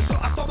soul of me. And so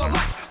I saw the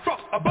light from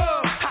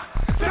above.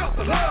 Felt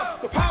the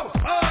love, the power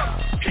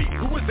of he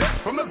who was there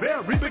from the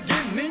very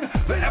beginning.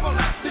 The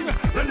everlasting,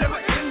 the never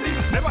ending.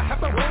 Never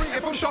have to worry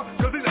if I'm short,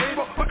 cause he's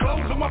able. My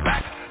clothes on my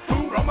back,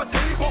 food on my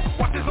table.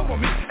 Watches over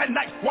me at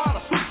night.